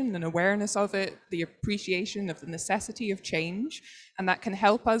transition, an awareness of it, the appreciation of the necessity of change, and that can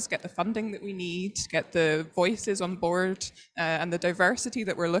help us get the funding that we need, get the voices on board, and the diversity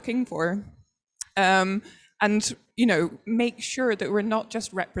that we're looking for. And you know, make sure that we're not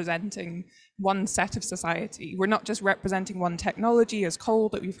just representing one set of society. We're not just representing one technology as coal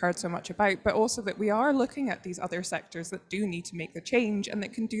that we've heard so much about, but also that we are looking at these other sectors that do need to make the change and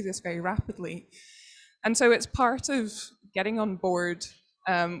that can do this very rapidly. And so it's part of getting on board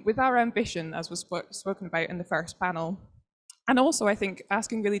with our ambition, as was spoken about in the first panel. And also, I think,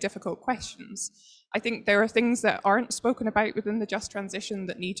 asking really difficult questions. I think there are things that aren't spoken about within the just transition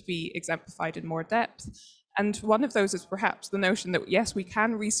that need to be exemplified in more depth. And one of those is perhaps the notion that, yes, we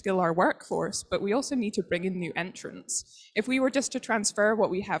can reskill our workforce, but we also need to bring in new entrants. If we were just to transfer what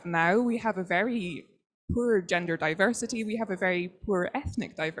we have now, we have a very poor gender diversity, we have a very poor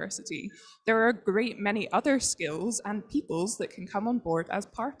ethnic diversity. There are a great many other skills and peoples that can come on board as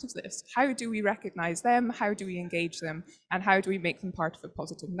part of this. How do we recognize them? How do we engage them? And how do we make them part of a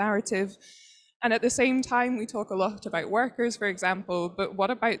positive narrative? And at the same time, we talk a lot about workers, for example, but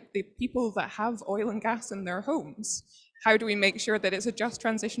what about the people that have oil and gas in their homes? How do we make sure that it's a just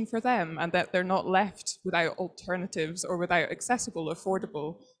transition for them and that they're not left without alternatives or without accessible,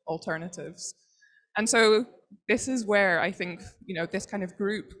 affordable alternatives? And so this is where I think, you know, this kind of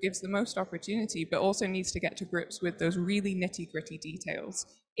group gives the most opportunity, but also needs to get to grips with those really nitty-gritty details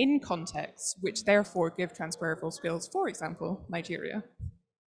in context, which therefore give transferable skills, for example, Nigeria.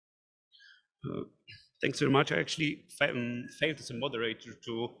 Thanks very much. I actually failed as a moderator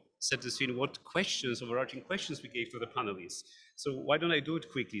to set the scene what questions, overarching questions we gave to the panelists. So why don't I do it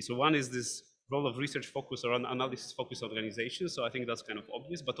quickly? So one is this role of research focus or analysis focused organizations. So I think that's kind of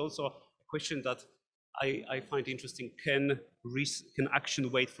obvious, but also a question that I find interesting, can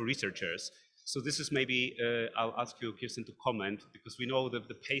action wait for researchers? So this is maybe, I'll ask you, Kirsten, to comment, because we know that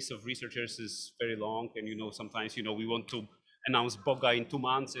the pace of researchers is very long, and you know, sometimes, you know, we want to announce BOGA in 2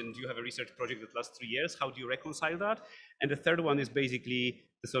 months and you have a research project that lasts 3 years. How do you reconcile that? And the third one is basically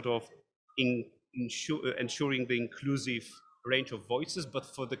the sort of ensuring the inclusive range of voices, but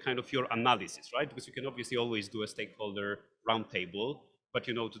for the kind of your analysis, right? Because you can obviously always do a stakeholder roundtable, but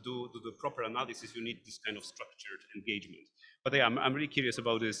you know, to do the proper analysis, you need this kind of structured engagement. But yeah, I'm really curious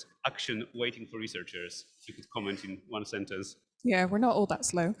about this action waiting for researchers. If you could comment in 1 sentence. Yeah, we're not all that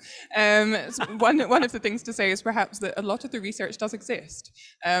slow. So one of the things to say is perhaps that a lot of the research does exist.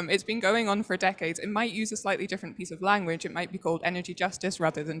 It's been going on for decades. It might use a slightly different piece of language. It might be called energy justice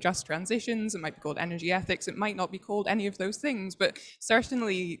rather than just transitions. It might be called energy ethics. It might not be called any of those things, but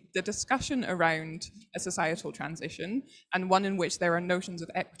certainly the discussion around a societal transition, and one in which there are notions of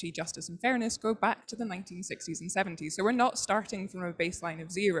equity, justice, and fairness, go back to the 1960s and 70s. So we're not starting from a baseline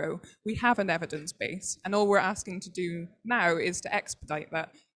of 0. We have an evidence base, and all we're asking to do now is to expedite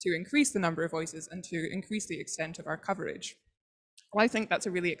that, to increase the number of voices and to increase the extent of our coverage. Well, I think that's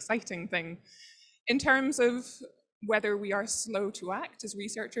a really exciting thing. In terms of whether we are slow to act as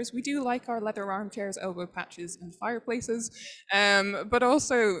researchers, we do like our leather armchairs, elbow patches, and fireplaces, but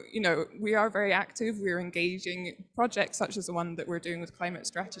also, you know, we are very active. We're engaging. Projects such as the one that we're doing with climate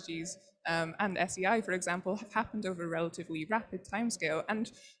strategies and SEI, for example, have happened over a relatively rapid timescale,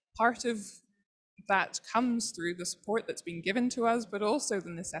 and part of that comes through the support that's been given to us, but also the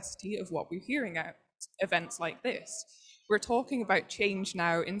necessity of what we're hearing at events like this, we're talking about change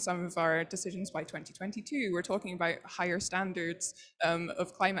now in some of our decisions by 2022. We're talking about higher standards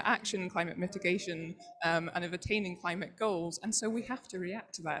of climate action, climate mitigation, and of attaining climate goals. And so we have to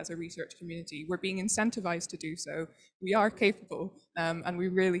react to that as a research community. We're being incentivized to do so. We are capable, and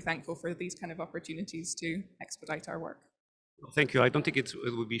we're really thankful for these kind of opportunities to expedite our work. Thank you. I don't think it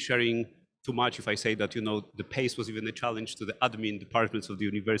would be sharing too much if I say that, you know, the pace was even a challenge to the admin departments of the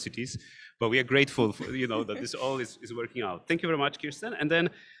universities, but we are grateful for, you know, that this all is working out. Thank you very much, Kirsten. And then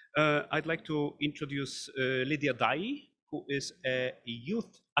I'd like to introduce Lydia Dai, who is a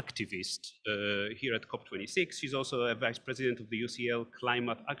youth activist here at COP26. She's also a vice president of the UCL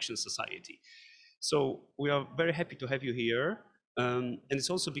Climate Action Society. So we are very happy to have you here. And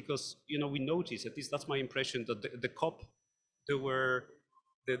it's also because, you know, we noticed, at least that's my impression, that the COP, there were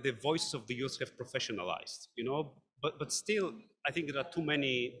the voices of the youth have professionalized, you know, but still, I think there are too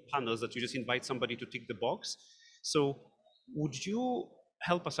many panels that you just invite somebody to tick the box. So would you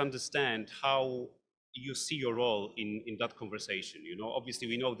help us understand how you see your role in that conversation? You know, obviously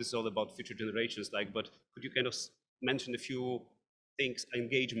we know this is all about future generations, like, but could you kind of mention a few things,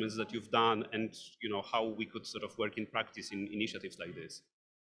 engagements that you've done, and, you know, how we could sort of work in practice in initiatives like this?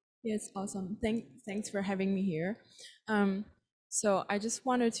 Yes, awesome. Thanks for having me here. So I just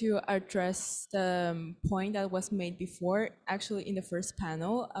wanted to address the point that was made before, actually in the first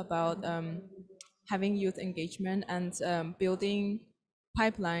panel, about having youth engagement and building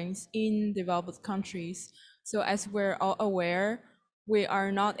pipelines in developed countries. So as we're all aware, we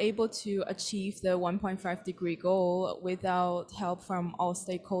are not able to achieve the 1.5-degree goal without help from all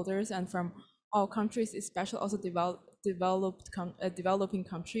stakeholders and from all countries, especially also developing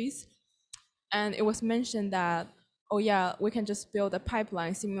countries. And it was mentioned that, oh yeah, we can just build a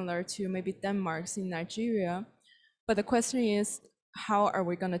pipeline similar to maybe Denmark's in Nigeria. But the question is, how are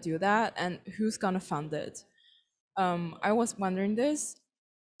we gonna do that, and who's gonna fund it? I was wondering this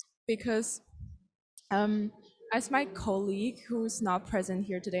because as my colleague, who's not present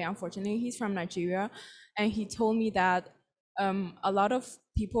here today, unfortunately, he's from Nigeria, and he told me that a lot of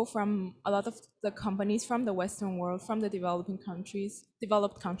people from a lot of the companies from the Western world, from the developed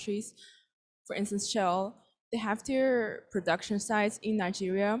countries, for instance, Shell, they have their production sites in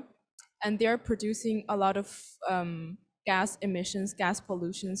Nigeria, and they're producing a lot of gas emissions, gas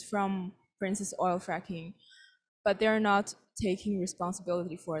pollutions from, for instance, oil fracking, but they're not taking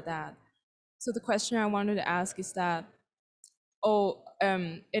responsibility for that. So the question I wanted to ask is that,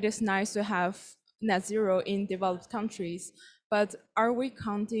 it is nice to have net zero in developed countries, but are we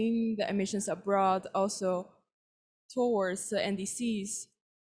counting the emissions abroad also towards the NDCs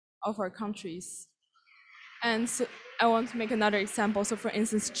of our countries? And so I want to make another example. So for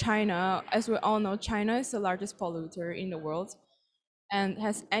instance, China, as we all know, China is the largest polluter in the world. And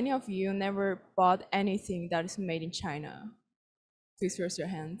has any of you never bought anything that is made in China? Please raise your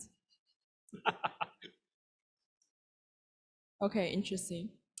hand. Okay, interesting.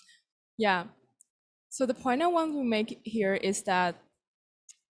 Yeah. So the point I want to make here is that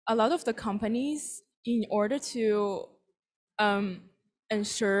a lot of the companies, in order to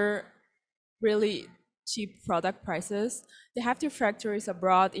ensure really cheap product prices, they have their factories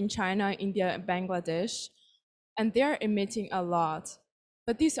abroad in China, India, and Bangladesh, and they're emitting a lot.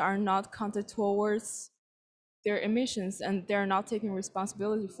 But these are not counted towards their emissions, and they're not taking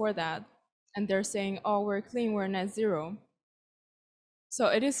responsibility for that. And they're saying, oh, we're clean, we're net zero. So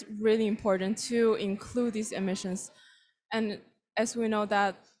it is really important to include these emissions. And as we know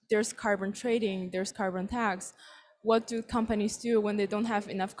that there's carbon trading, there's carbon tax, what do companies do when they don't have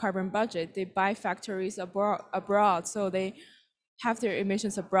enough carbon budget? They buy factories abroad, so they have their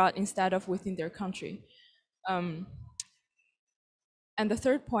emissions abroad instead of within their country. And the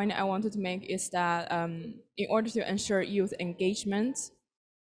third point I wanted to make is that in order to ensure youth engagement,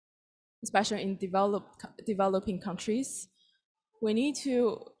 especially in developing countries, we need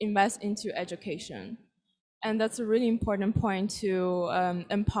to invest into education. And that's a really important point to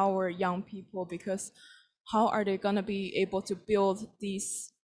empower young people, because how are they going to be able to build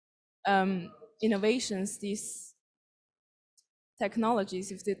these innovations, these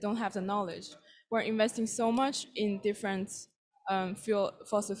technologies, if they don't have the knowledge? We're investing so much in different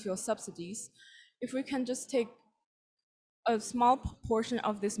fossil fuel subsidies. If we can just take a small portion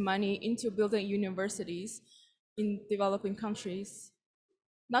of this money into building universities in developing countries,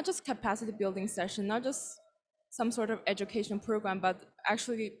 not just capacity building session, not just some sort of education program, but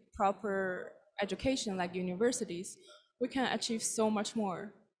actually proper education like universities, we can achieve so much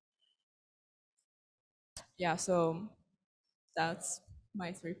more. Yeah, so that's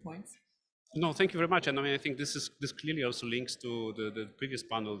my 3 points. No, thank you very much. And I mean, I think this clearly also links to the previous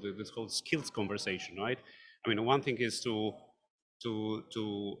panel, this whole skills conversation, right? I mean, one thing is to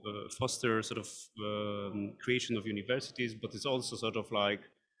foster sort of creation of universities, but it's also sort of like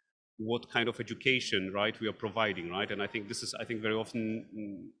what kind of education, right, we are providing, right? And I think this is, I think very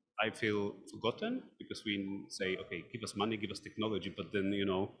often I feel forgotten because we say, okay, give us money, give us technology, but then, you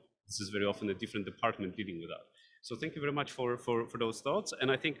know, this is very often a different department dealing with that. So thank you very much for those thoughts.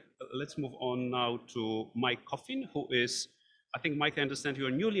 And I think let's move on now to Mike Coffin, who is, I think, Mike, I understand you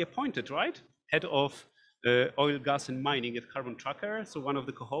are newly appointed, right? Head of oil, gas and mining at Carbon Tracker. So one of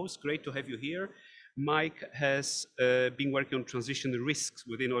the co-hosts, great to have you here. Mike has been working on transition risks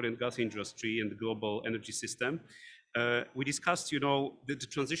within oil and gas industry and the global energy system. We discussed, you know, the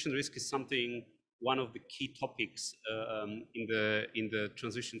transition risk is something, one of the key topics in the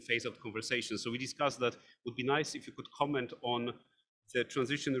transition phase of the conversation. So we discussed that it would be nice if you could comment on the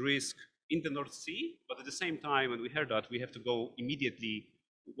transition risk in the North Sea, but at the same time, and we heard that, we have to go immediately,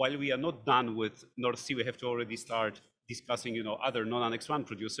 while we are not done with North Sea, we have to already start discussing, you know, other non-Annex 1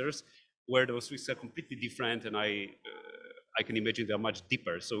 producers, where those risks are completely different, and I can imagine they are much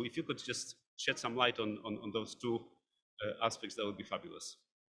deeper. So if you could just shed some light on those two aspects, that would be fabulous.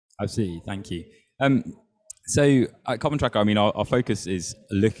 Absolutely, thank you. So at Carbon Tracker, I mean, our focus is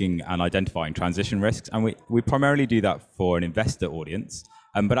looking and identifying transition risks, and we primarily do that for an investor audience.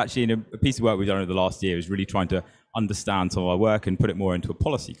 But actually, in a piece of work we've done over the last year is really trying to understand some of our work and put it more into a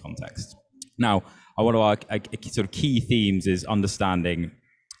policy context. Now, one of our sort of key themes is understanding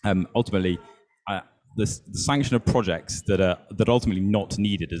ultimately the sanction of projects that are ultimately not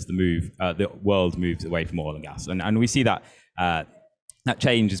needed as the world moves away from oil and gas, and we see that that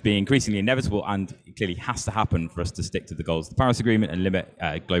change is being increasingly inevitable and it clearly has to happen for us to stick to the goals of the Paris Agreement and limit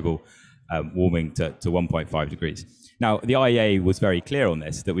global warming to 1.5 degrees. Now, the IEA was very clear on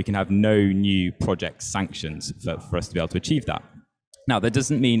this, that we can have no new project sanctions for us to be able to achieve that. Now, that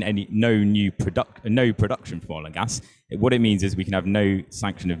doesn't mean no production from oil and gas. What it means is we can have no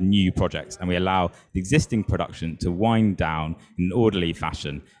sanction of new projects, and we allow the existing production to wind down in an orderly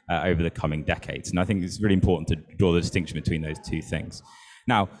fashion over the coming decades. And I think it's really important to draw the distinction between those two things.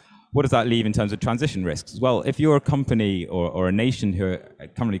 Now, what does that leave in terms of transition risks? Well, if you're a company or a nation who are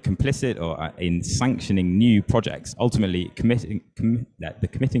currently complicit or in sanctioning new projects, ultimately the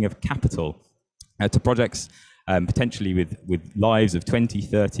committing of capital to projects potentially with lives of 20,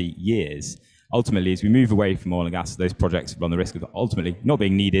 30 years, ultimately, as we move away from oil and gas, those projects run the risk of ultimately not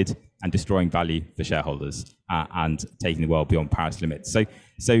being needed and destroying value for shareholders and taking the world beyond Paris limits. So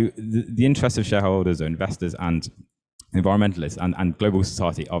the interests of shareholders or investors and environmentalists and global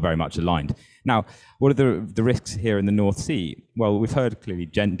society are very much aligned. Now, what are the risks here in the North Sea? Well, we've heard clearly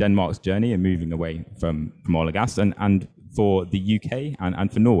Denmark's journey in moving away from oil and gas, and for the UK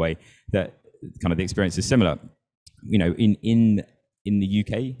and for Norway, that kind of the experience is similar. You know, in the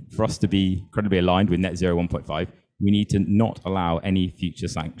UK, for us to be credibly aligned with net zero 1.5, we need to not allow any future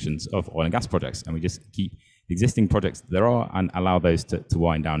sanctions of oil and gas projects, and we just keep the existing projects that there are and allow those to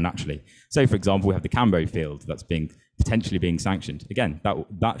wind down naturally. So, for example, we have the Cambo field that's potentially being sanctioned. Again,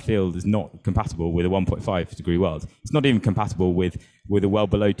 that field is not compatible with a 1.5 degree world. It's not even compatible with a well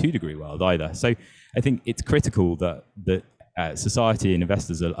below 2 degree world either. So I think it's critical that society and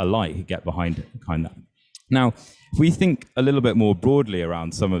investors alike get behind that. Now, if we think a little bit more broadly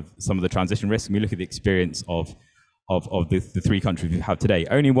around some of the transition risks, and we look at the experience of the three countries we have today,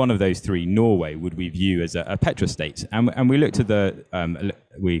 only one of those three, Norway, would we view as a petrostate. And we looked at the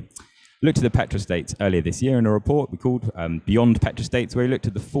petrostates earlier this year in a report we called Beyond Petrostates, where we looked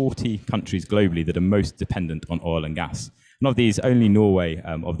at the 40 countries globally that are most dependent on oil and gas. And of these, only Norway,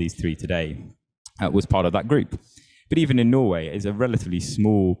 of these three today, was part of that group. But even in Norway, it's a relatively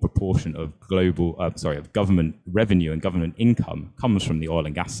small proportion of of government revenue and government income comes from the oil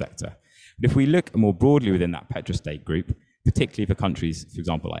and gas sector. But if we look more broadly within that petrostate group, particularly for countries, for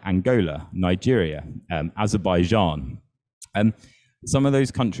example, like Angola, Nigeria, Azerbaijan, some of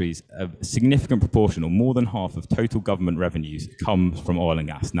those countries, a significant proportion, or more than half of total government revenues, come from oil and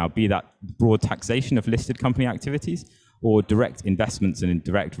gas. Now, be that broad taxation of listed company activities or direct investments and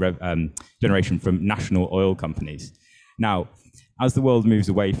direct generation from national oil companies. Now, as the world moves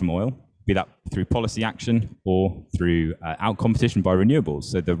away from oil, be that through policy action or through out-competition by renewables,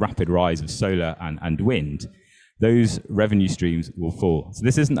 so the rapid rise of solar and wind, those revenue streams will fall. So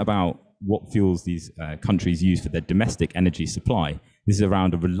this isn't about what fuels these countries use for their domestic energy supply. This is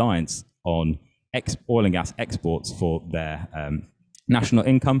around a reliance on oil and gas exports for their national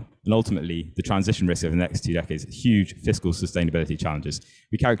income, and ultimately the transition risk over the next 2 decades, huge fiscal sustainability challenges.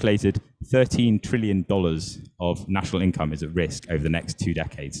 We calculated $13 trillion of national income is at risk over the next 2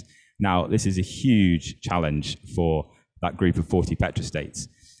 decades. Now, this is a huge challenge for that group of 40 petrostates.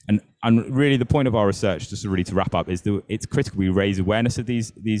 And really the point of our research, just really to wrap up, is that it's critical we raise awareness of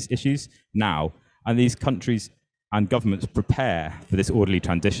these issues now, and these countries and governments prepare for this orderly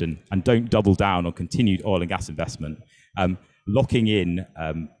transition and don't double down on continued oil and gas investment, locking in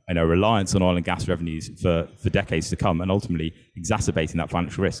a reliance on oil and gas revenues for decades to come, and ultimately exacerbating that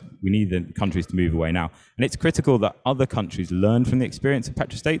financial risk. We need the countries to move away now. And it's critical that other countries learn from the experience of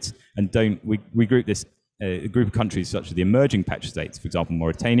petrostates and we group this, a group of countries such as the emerging petrostates, for example,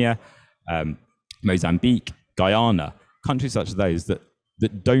 Mauritania, Mozambique, Guyana, countries such as those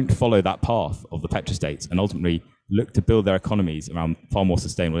that don't follow that path of the petrostates and ultimately look to build their economies around far more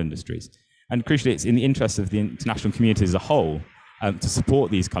sustainable industries. And crucially, it's in the interest of the international community as a whole to support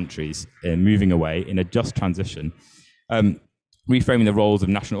these countries in moving away in a just transition, reframing the roles of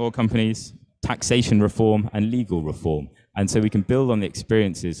national oil companies, taxation reform, and legal reform. And so we can build on the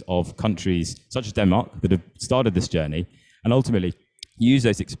experiences of countries such as Denmark that have started this journey, and ultimately use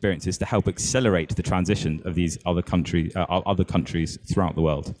those experiences to help accelerate the transition of these other countries throughout the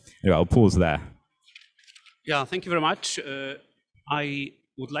world. Anyway, I'll pause there. Yeah, thank you very much. I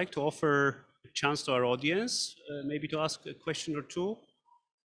would like to offer a chance to our audience, maybe to ask a question or two.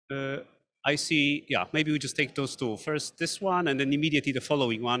 I see, yeah, maybe we just take those two. First this one, and then immediately the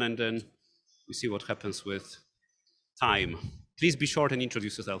following one, and then we see what happens with time. Please be short and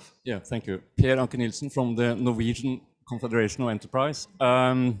introduce yourself. Yeah, thank you. Per Anke Nielsen from the Norwegian Confederation of Enterprise.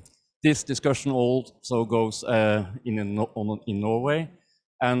 This discussion also goes in Norway.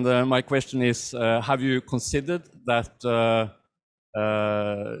 And my question is, have you considered that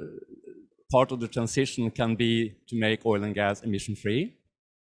part of the transition can be to make oil and gas emission free?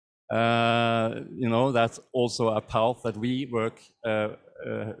 You know, that's also a path that we work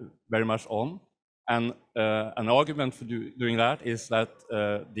very much on. And an argument for doing that is that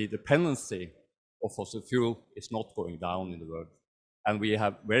the dependency of fossil fuel is not going down in the world. And we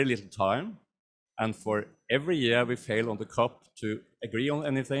have very little time. And for every year we fail on the COP to agree on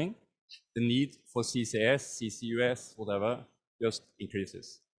anything, the need for CCS, CCUS, whatever, just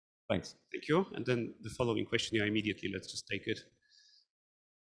increases. Thanks. Thank you. And then the following question, yeah, immediately, let's just take it.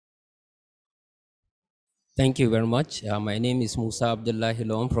 Thank you very much. My name is Musa Abdullahi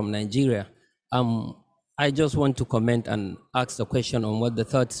Lom from Nigeria. I just want to comment and ask a question on what the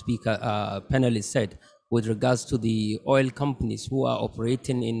third speaker panelist said with regards to the oil companies who are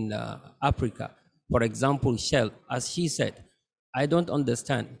operating in Africa. For example, Shell, as she said, I don't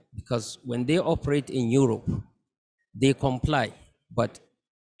understand, because when they operate in Europe, they comply, but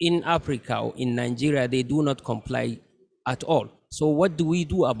in Africa or in Nigeria, they do not comply at all. So what do we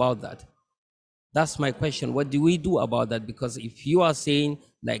do about that? That's my question. What do we do about that? Because if you are saying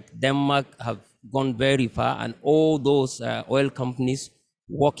like Denmark have gone very far and all those oil companies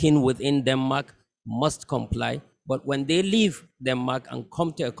working within Denmark must comply, but when they leave Denmark and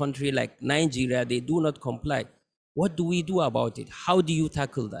come to a country like Nigeria, they do not comply. What do we do about it? How do you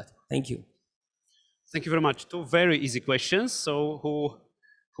tackle that? Thank you. Thank you very much. Two very easy questions. So who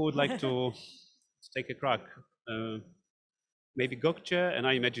would like to take a crack? Maybe Gökçe, and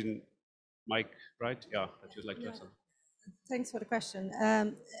I imagine Mike, right? Yeah, that you'd like to have some. Thanks for the question.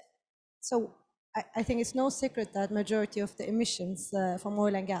 So I think it's no secret that majority of the emissions from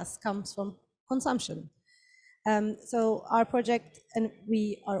oil and gas comes from consumption. So our project, and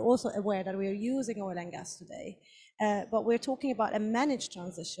we are also aware that we are using oil and gas today, but we're talking about a managed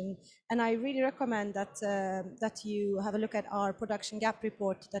transition. And I really recommend that that you have a look at our production gap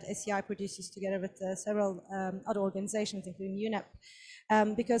report that SCI produces together with several other organizations, including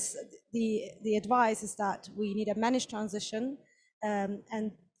UNEP, because the advice is that we need a managed transition,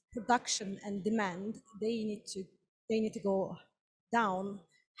 and production and demand, they need to go down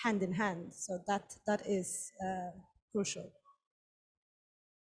hand in hand. So that is crucial.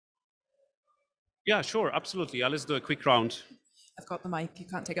 Yeah, sure, absolutely. Let's do a quick round. I've got the mic, you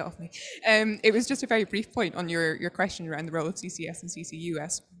can't take it off me. It was just a very brief point on your question around the role of CCS and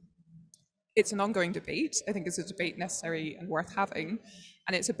CCUS. It's an ongoing debate. I think it's a debate necessary and worth having.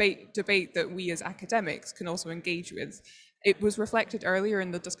 And it's a debate that we as academics can also engage with. It was reflected earlier in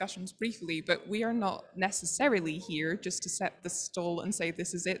the discussions briefly, but we are not necessarily here just to set the stall and say,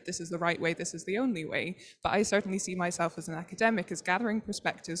 this is it, this is the right way, this is the only way. But I certainly see myself as an academic as gathering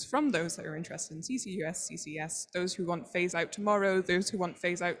perspectives from those that are interested in CCUS, CCS, those who want phase out tomorrow, those who want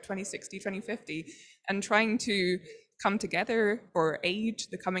phase out 2060, 2050, and trying to come together or aid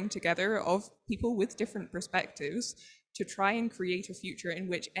the coming together of people with different perspectives to try and create a future in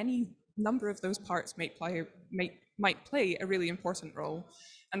which any number of those parts might play a really important role.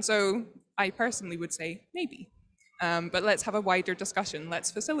 And so I personally would say maybe. But let's have a wider discussion.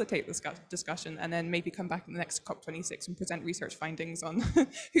 Let's facilitate this discussion, and then maybe come back in the next COP26 and present research findings on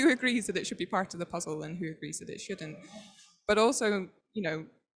who agrees that it should be part of the puzzle and who agrees that it shouldn't. But also, you know,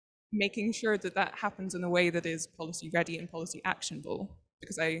 making sure that that happens in a way that is policy ready and policy actionable.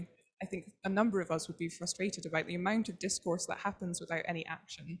 Because I think a number of us would be frustrated about the amount of discourse that happens without any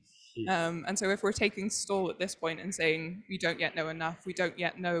action. And so if we're taking stall at this point and saying we don't yet know enough, we don't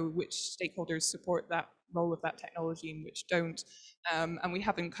yet know which stakeholders support that role of that technology and which don't, and we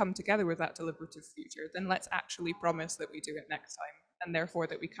haven't come together with that deliberative future, then let's actually promise that we do it next time, and therefore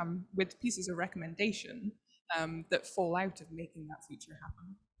that we come with pieces of recommendation that fall out of making that future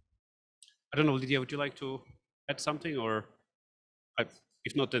happen. I don't know, Lydia, would you like to add something, or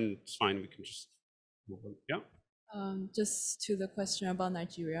if not, then it's fine. We can just move on. Yeah. Just to the question about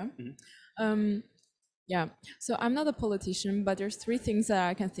Nigeria. Mm-hmm. Yeah, so I'm not a politician, but there's 3 things that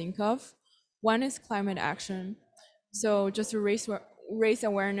I can think of. One is climate action. So just to raise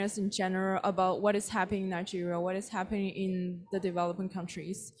awareness in general about what is happening in Nigeria, what is happening in the developing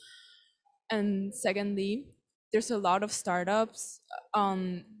countries. And secondly, there's a lot of startups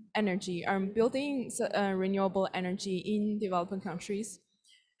on energy, building renewable energy in developing countries.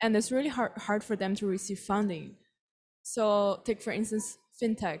 And it's really hard for them to receive funding. So take, for instance,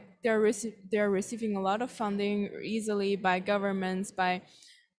 fintech. They're receiving a lot of funding easily by governments, by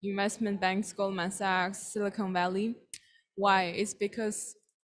investment banks, Goldman Sachs, Silicon Valley. Why? It's because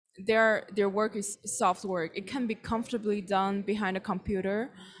their work is soft work. It can be comfortably done behind a computer,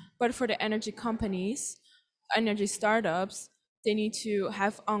 but for the energy companies, energy startups, they need to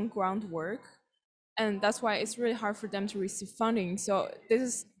have on-ground work, and that's why it's really hard for them to receive funding. So this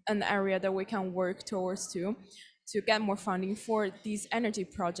is an area that we can work towards to get more funding for these energy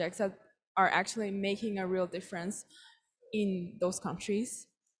projects that are actually making a real difference in those countries.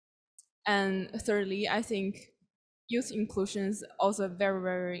 And thirdly, I think youth inclusion is also a very,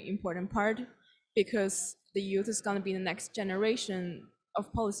 very important part, because the youth is going to be the next generation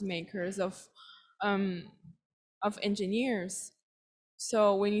of policymakers, of engineers.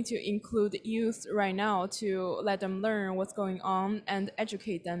 So we need to include youth right now to let them learn what's going on and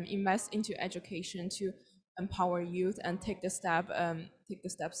educate them, invest into education to empower youth and take the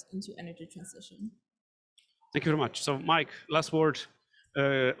steps into energy transition. Thank you very much. So Mike, last word,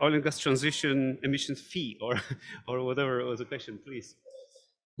 oil and gas transition emissions fee or whatever was the question, please.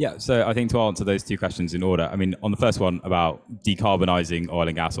 Yeah, so I think to answer those 2 questions in order, I mean, on the first one about decarbonizing oil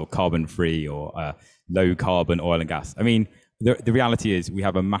and gas or carbon free or low carbon oil and gas, I mean, the reality is we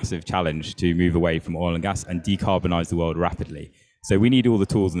have a massive challenge to move away from oil and gas and decarbonize the world rapidly. So we need all the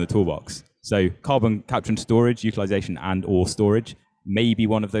tools in the toolbox. So carbon capture and storage, utilization and or storage may be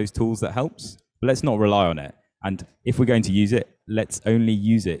one of those tools that helps, but let's not rely on it. And if we're going to use it, let's only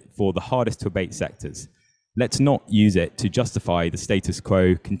use it for the hardest to abate sectors. Let's not use it to justify the status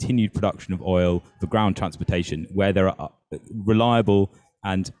quo, continued production of oil for ground transportation, where there are reliable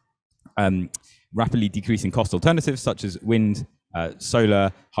and rapidly decreasing cost alternatives such as wind,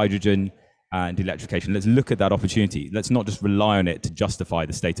 solar, hydrogen, and electrification. Let's look at that opportunity. Let's not just rely on it to justify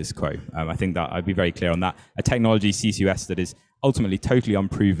the status quo. I think that I'd be very clear on that. A technology, CCUS, that is ultimately totally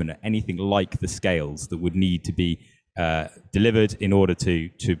unproven at anything like the scales that would need to be delivered in order to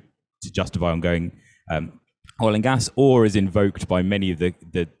justify ongoing oil and gas, or is invoked by many of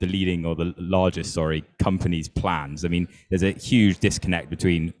the leading or the largest, companies' plans. I mean, there's a huge disconnect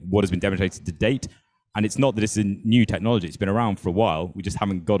between what has been demonstrated to date, and it's not that it's a new technology. It's been around for a while. We just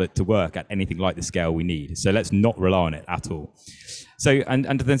haven't got it to work at anything like the scale we need. So let's not rely on it at all. So,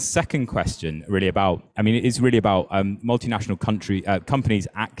 and the second question, really about, I mean, it is really about multinational companies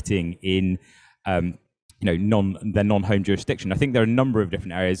acting in, their non-home jurisdiction. I think there are a number of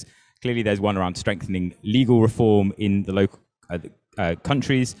different areas. Clearly, there's one around strengthening legal reform in the local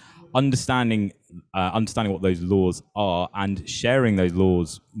countries, understanding what those laws are and sharing those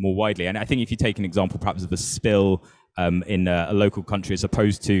laws more widely. And I think if you take an example, perhaps of a spill in a local country as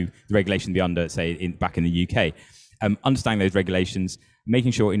opposed to the regulation be under, say, back in the UK, understanding those regulations,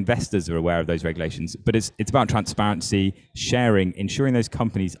 making sure investors are aware of those regulations. But it's about transparency, sharing, ensuring those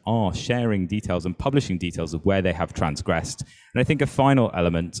companies are sharing details and publishing details of where they have transgressed. And I think a final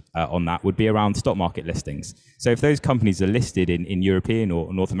element on that would be around stock market listings. So if those companies are listed in European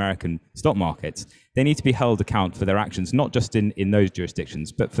or North American stock markets, they need to be held account for their actions, not just in those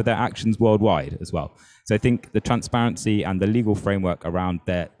jurisdictions, but for their actions worldwide as well. So I think the transparency and the legal framework around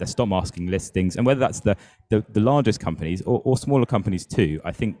their stock market listings, and whether that's the largest companies or smaller companies too,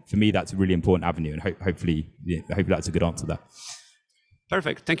 I think for me that's a really important avenue, and hopefully that's a good answer there.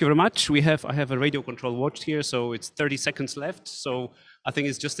 Perfect. Thank you very much. I have a radio control watch here, so it's 30 seconds left. So I think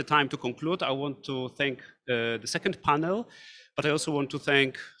it's just the time to conclude. I want to thank the second panel, but I also want to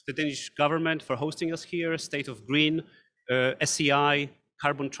thank the Danish government for hosting us here, State of Green, SCI,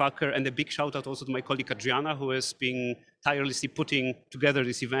 Carbon Tracker, and a big shout out also to my colleague Adriana, who has been tirelessly putting together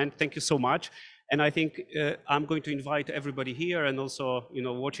this event. Thank you so much. And I think I'm going to invite everybody here and also,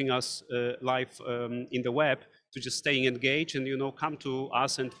 watching us live in the web to just staying engaged and, come to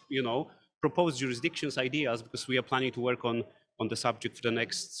us and, propose jurisdictions, ideas, because we are planning to work on the subject for the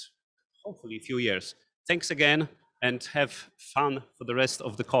next, hopefully, few years. Thanks again, and have fun for the rest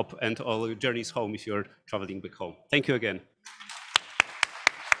of the COP and all your journeys home if you're traveling back home. Thank you again.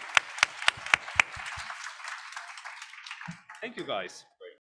 Thank you, guys.